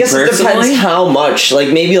 okay. I guess it depends how much. Like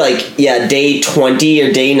maybe day 20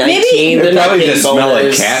 or day 19. They probably just smell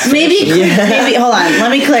like catfish. Maybe hold on. Let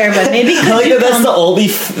me clarify. Maybe I like that's the only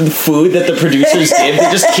food that the producers give. They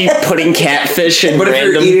just keep putting catfish and But if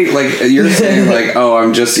random. you're eating, you're saying oh,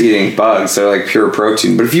 I'm just eating bugs, so pure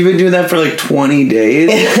protein. But if you've been doing that for 20 days,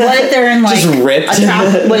 what if they're in Just ripped.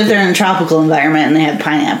 what if they're in a tropical environment and they have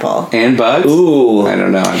pineapple? and bugs, Ooh. I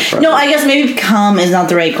don't know. No, I guess maybe cum is not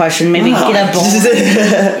the right question. Maybe get a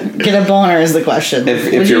boner. Get a boner is the question.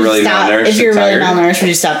 If you're really malnourished, if you're really tired. malnourished, would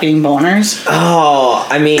you stop getting boners? Oh,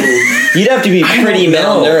 I mean, you'd have to be pretty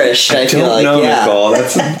malnourished. I feel like, yeah. Nicole.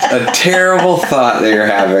 That's a terrible thought that you're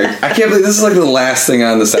having. I can't believe this is the last thing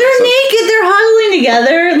on this They're episode. naked. They're huddling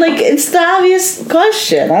together. It's the obvious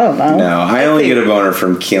question. I don't know. No, I only get a boner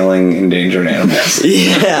from killing endangered animals.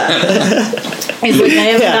 Yeah. It's like I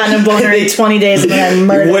haven't gotten a boner in 20 days and then I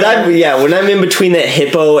murdered them. When I'm in between that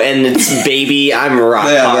hippo and its baby, I'm rock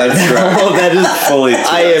hard. That's right. Oh, that is Fully.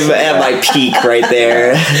 I am at my peak right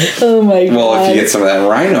there. Oh my god. Well, if you get some of that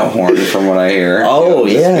rhino horn, from what I hear, Oh,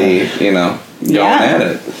 you'll just be, going at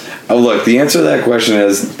it. Oh, look, the answer to that question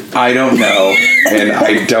is I don't know, and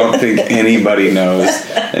I don't think anybody knows.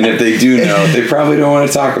 And if they do know, they probably don't want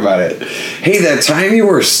to talk about it. Hey, that time you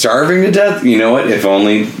were starving to death, you know what? If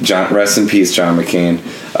only rest in peace, John McCain.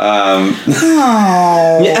 Come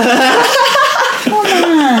on.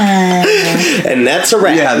 And that's a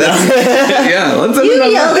wrap. Yeah, let's end You it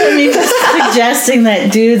on yelled that. at me for suggesting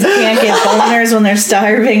that dudes can't get boners when they're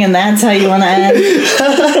starving, and that's how you want to end.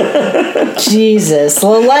 Jesus.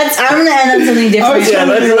 Well, I'm going to end on something different.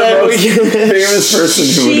 Famous person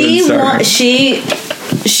who would have been starving.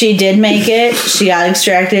 She did make it. She got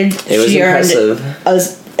extracted. It was she impressive.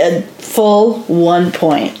 earned a full 1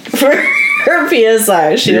 point for her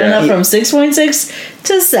PSR. She went up from 6.6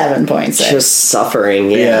 to 7.6. Just suffering,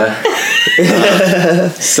 yeah.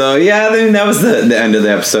 So I think that was the end of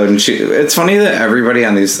the episode. And it's funny that everybody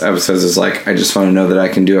on these episodes is like, I just want to know that I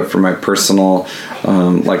can do it for my personal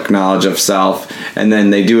knowledge of self. And then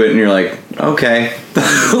they do it and you're like, okay.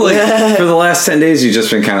 For the last 10 days you've just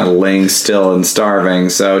been kind of laying still and starving.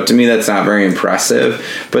 So to me that's not very impressive.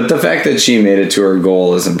 But the fact that she made it to her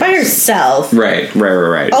goal is impressive. By herself. Right.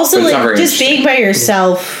 Also, But it's not very just being by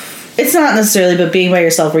yourself, it's not necessarily, but being by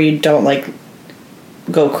yourself where you don't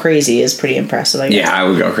go crazy is pretty impressive. I guess. Yeah, I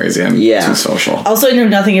would go crazy. I'm too social. Also, I know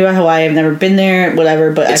nothing about Hawaii. I've never been there,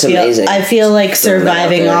 whatever. But It's amazing. I feel like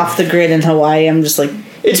surviving off the grid in Hawaii. I'm just like,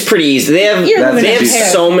 It's pretty easy. They have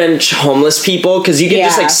so much homeless people because you can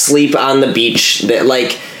just sleep on the beach. That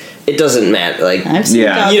it doesn't matter. I've seen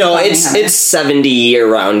it's 70 year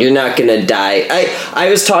round. You're not gonna die. I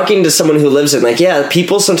was talking to someone who lives in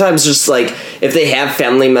people sometimes just if they have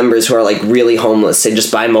family members who are really homeless, they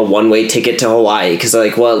just buy them a one-way ticket to Hawaii because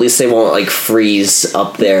they're well, at least they won't freeze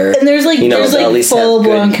up there. And there's full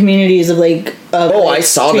blown communities of I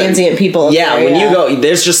saw transient people. Yeah, when you go,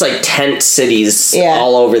 there's just tent cities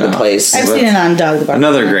all over the place. I've seen it on Dog Park.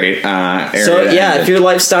 Another great area. So if your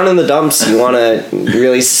life's down in the dumps, you want to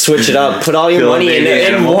really switch it up. Put all your money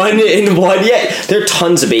in one. Yeah, there are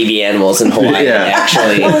tons of baby animals in Hawaii.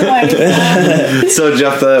 Actually. Oh my God. So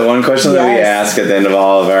Jeff, the one question that we ask at the end of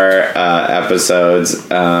all of our episodes,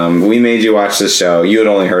 we made you watch this show. You had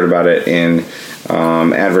only heard about it in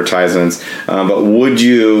advertisements, but would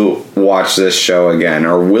you watch this show again,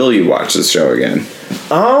 or will you watch this show again?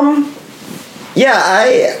 Yeah,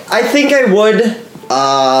 I think I would.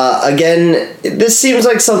 Again, this seems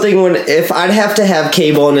like something if I'd have to have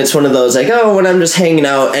cable and it's one of those when I'm just hanging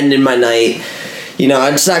out, ending my night,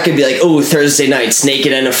 I'm just not gonna be Thursday night's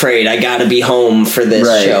Naked and Afraid. I gotta be home for this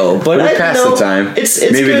show. But we're past the time. It's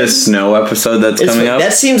maybe good. the snow episode that's coming up.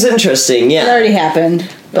 That seems interesting. Yeah, It already happened.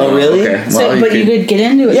 Oh, really? Okay. So, but you could get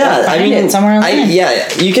into it. Yeah, I mean, it somewhere online.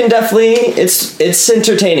 you can definitely. It's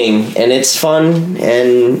entertaining and it's fun,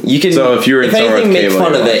 and you can. So if you were if in anything, make cable,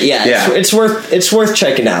 fun of it. yeah. Yeah, it's worth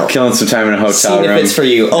checking out. Killing some time in a hotel Seeing room. if it's for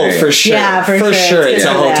you. Oh, There you for go. sure. Yeah, for sure. It's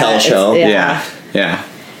a hotel show. Yeah.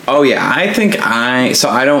 Oh yeah, I think so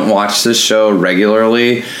I don't watch this show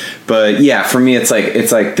regularly, but yeah, for me it's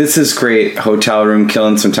like this is great hotel room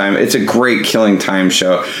killing some time. It's a great killing time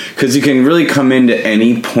show because you can really come into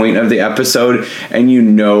any point of the episode and you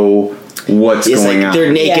know what's going on.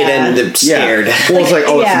 They're naked and they're scared. Well, it's like,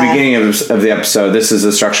 it's the beginning of the episode. This is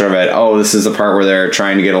the structure of it. Oh, this is the part where they're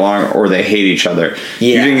trying to get along or they hate each other.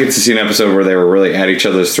 You didn't get to see an episode where they were really at each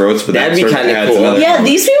other's throats, but that'd be kind of cool. Yeah,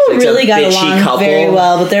 these people really got along very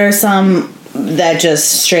well, but there are some that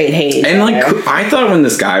just straight hate each other. And I thought when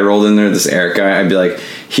this guy rolled in there, this Eric guy, I'd be like,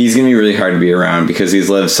 he's gonna be really hard to be around because he's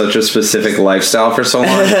lived such a specific lifestyle for so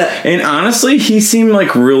long. And honestly, he seemed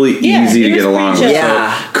like really easy to get along with.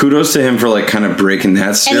 Yeah. So kudos to him for like kind of breaking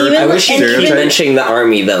that stereotype. I wish he kept mentioning the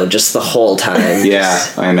army though, just the whole time. Yeah,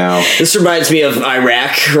 I know. This reminds me of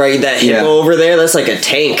Iraq, right? That hippo over there, that's like a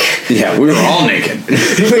tank. Yeah, we were all naked. We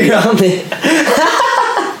were all naked.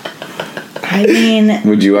 I mean,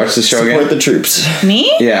 would you watch the show again? Support the troops.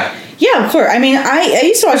 Me? Yeah. Yeah, of course. I mean, I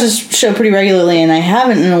used to watch this show pretty regularly, and I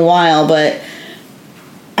haven't in a while, but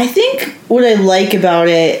I think what I like about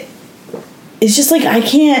it is just, like, I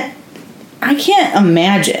can't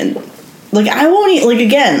imagine. Like, I won't eat, like,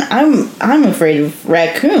 again, I'm afraid of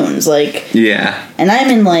raccoons, like... Yeah. And I'm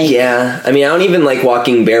in, like... Yeah, I mean, I don't even like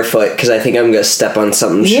walking barefoot, because I think I'm going to step on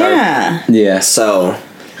something sharp. Yeah. So,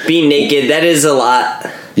 being naked, that is a lot...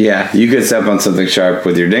 Yeah, you could step on something sharp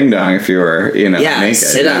with your ding dong if you were, naked.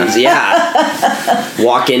 Sit on,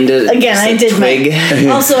 walk into again. I did twig.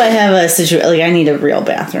 Also, I have a situation. Like, I need a real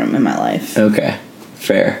bathroom in my life. Okay,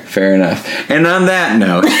 fair enough. And on that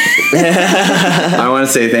note, I want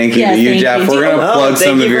to say thank you to you, Jeff. We're gonna plug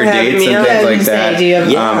some of your dates and things like that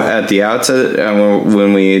at the outset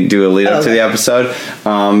when we do a lead up to the episode.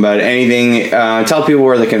 But anything, tell people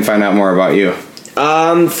where they can find out more about you.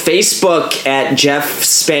 Facebook at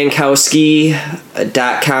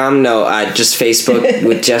jeffspankowski.com. No, just Facebook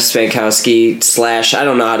with Jeff Spankowski / I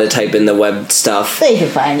don't know how to type in the web stuff. They can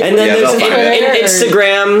find it. And then there's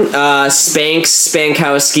Instagram,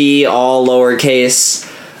 Spankowski, all lowercase.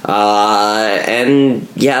 And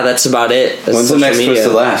yeah, that's about it. When's the next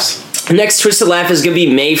Twisted Laughs? Next Twisted Laugh is going to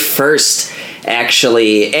be May 1st.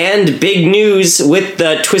 Actually, and big news with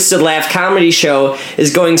the Twisted Laugh comedy show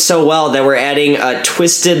is going so well that we're adding a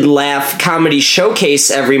Twisted Laugh comedy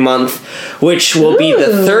showcase every month, which will be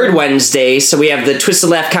the third Wednesday. So we have the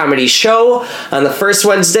Twisted Laugh comedy show on the first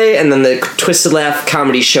Wednesday, and then the Twisted Laugh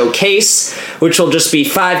comedy showcase, which will just be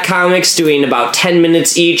 5 comics doing about 10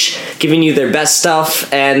 minutes each, giving you their best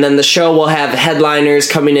stuff. And then the show will have headliners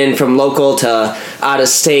coming in from local to out of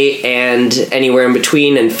state and anywhere in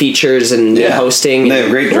between, and features and hosting. And they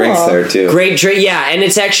have great drinks there too. Great drink, yeah. And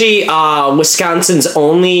it's actually Wisconsin's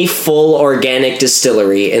only full organic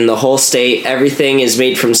distillery in the whole state. Everything is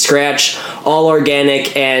made from scratch, all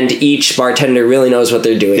organic, and each bartender really knows what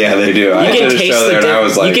they're doing. Yeah, they do. You can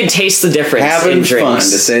taste the difference having in drinks.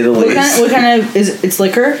 Fun, to say the least. What kind of is it's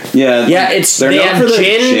liquor? Yeah, they have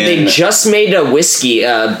gin. They just made a whiskey,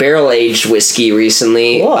 barrel aged whiskey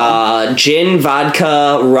recently. Gin,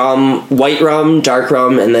 vodka, rum, white rum, dark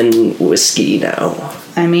rum, and then whiskey now.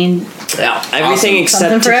 I mean, everything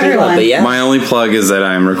except for everyone. But yeah. My only plug is that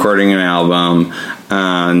I'm recording an album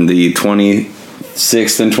on the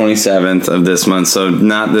 26th and 27th of this month, so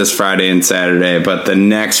not this Friday and Saturday, but the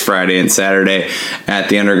next Friday and Saturday at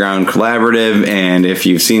the Underground Collaborative. And if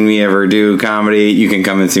you've seen me ever do comedy, you can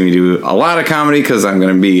come and see me do a lot of comedy, because I'm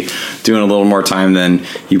going to be doing a little more time than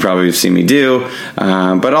you probably have seen me do,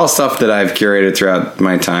 but all stuff that I've curated throughout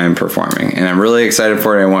my time performing, and I'm really excited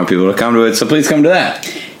for it. I want people to come to it, so please come to that.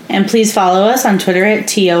 And please follow us on Twitter at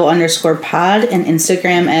TO_pod and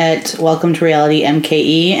Instagram at Welcome to Reality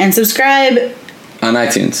MKE, and subscribe on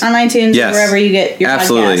iTunes. Yes. Wherever you get your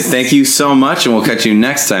Absolutely. podcasts. Thank you so much, and we'll catch you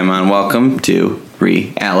next time on Welcome to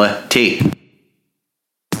Reality.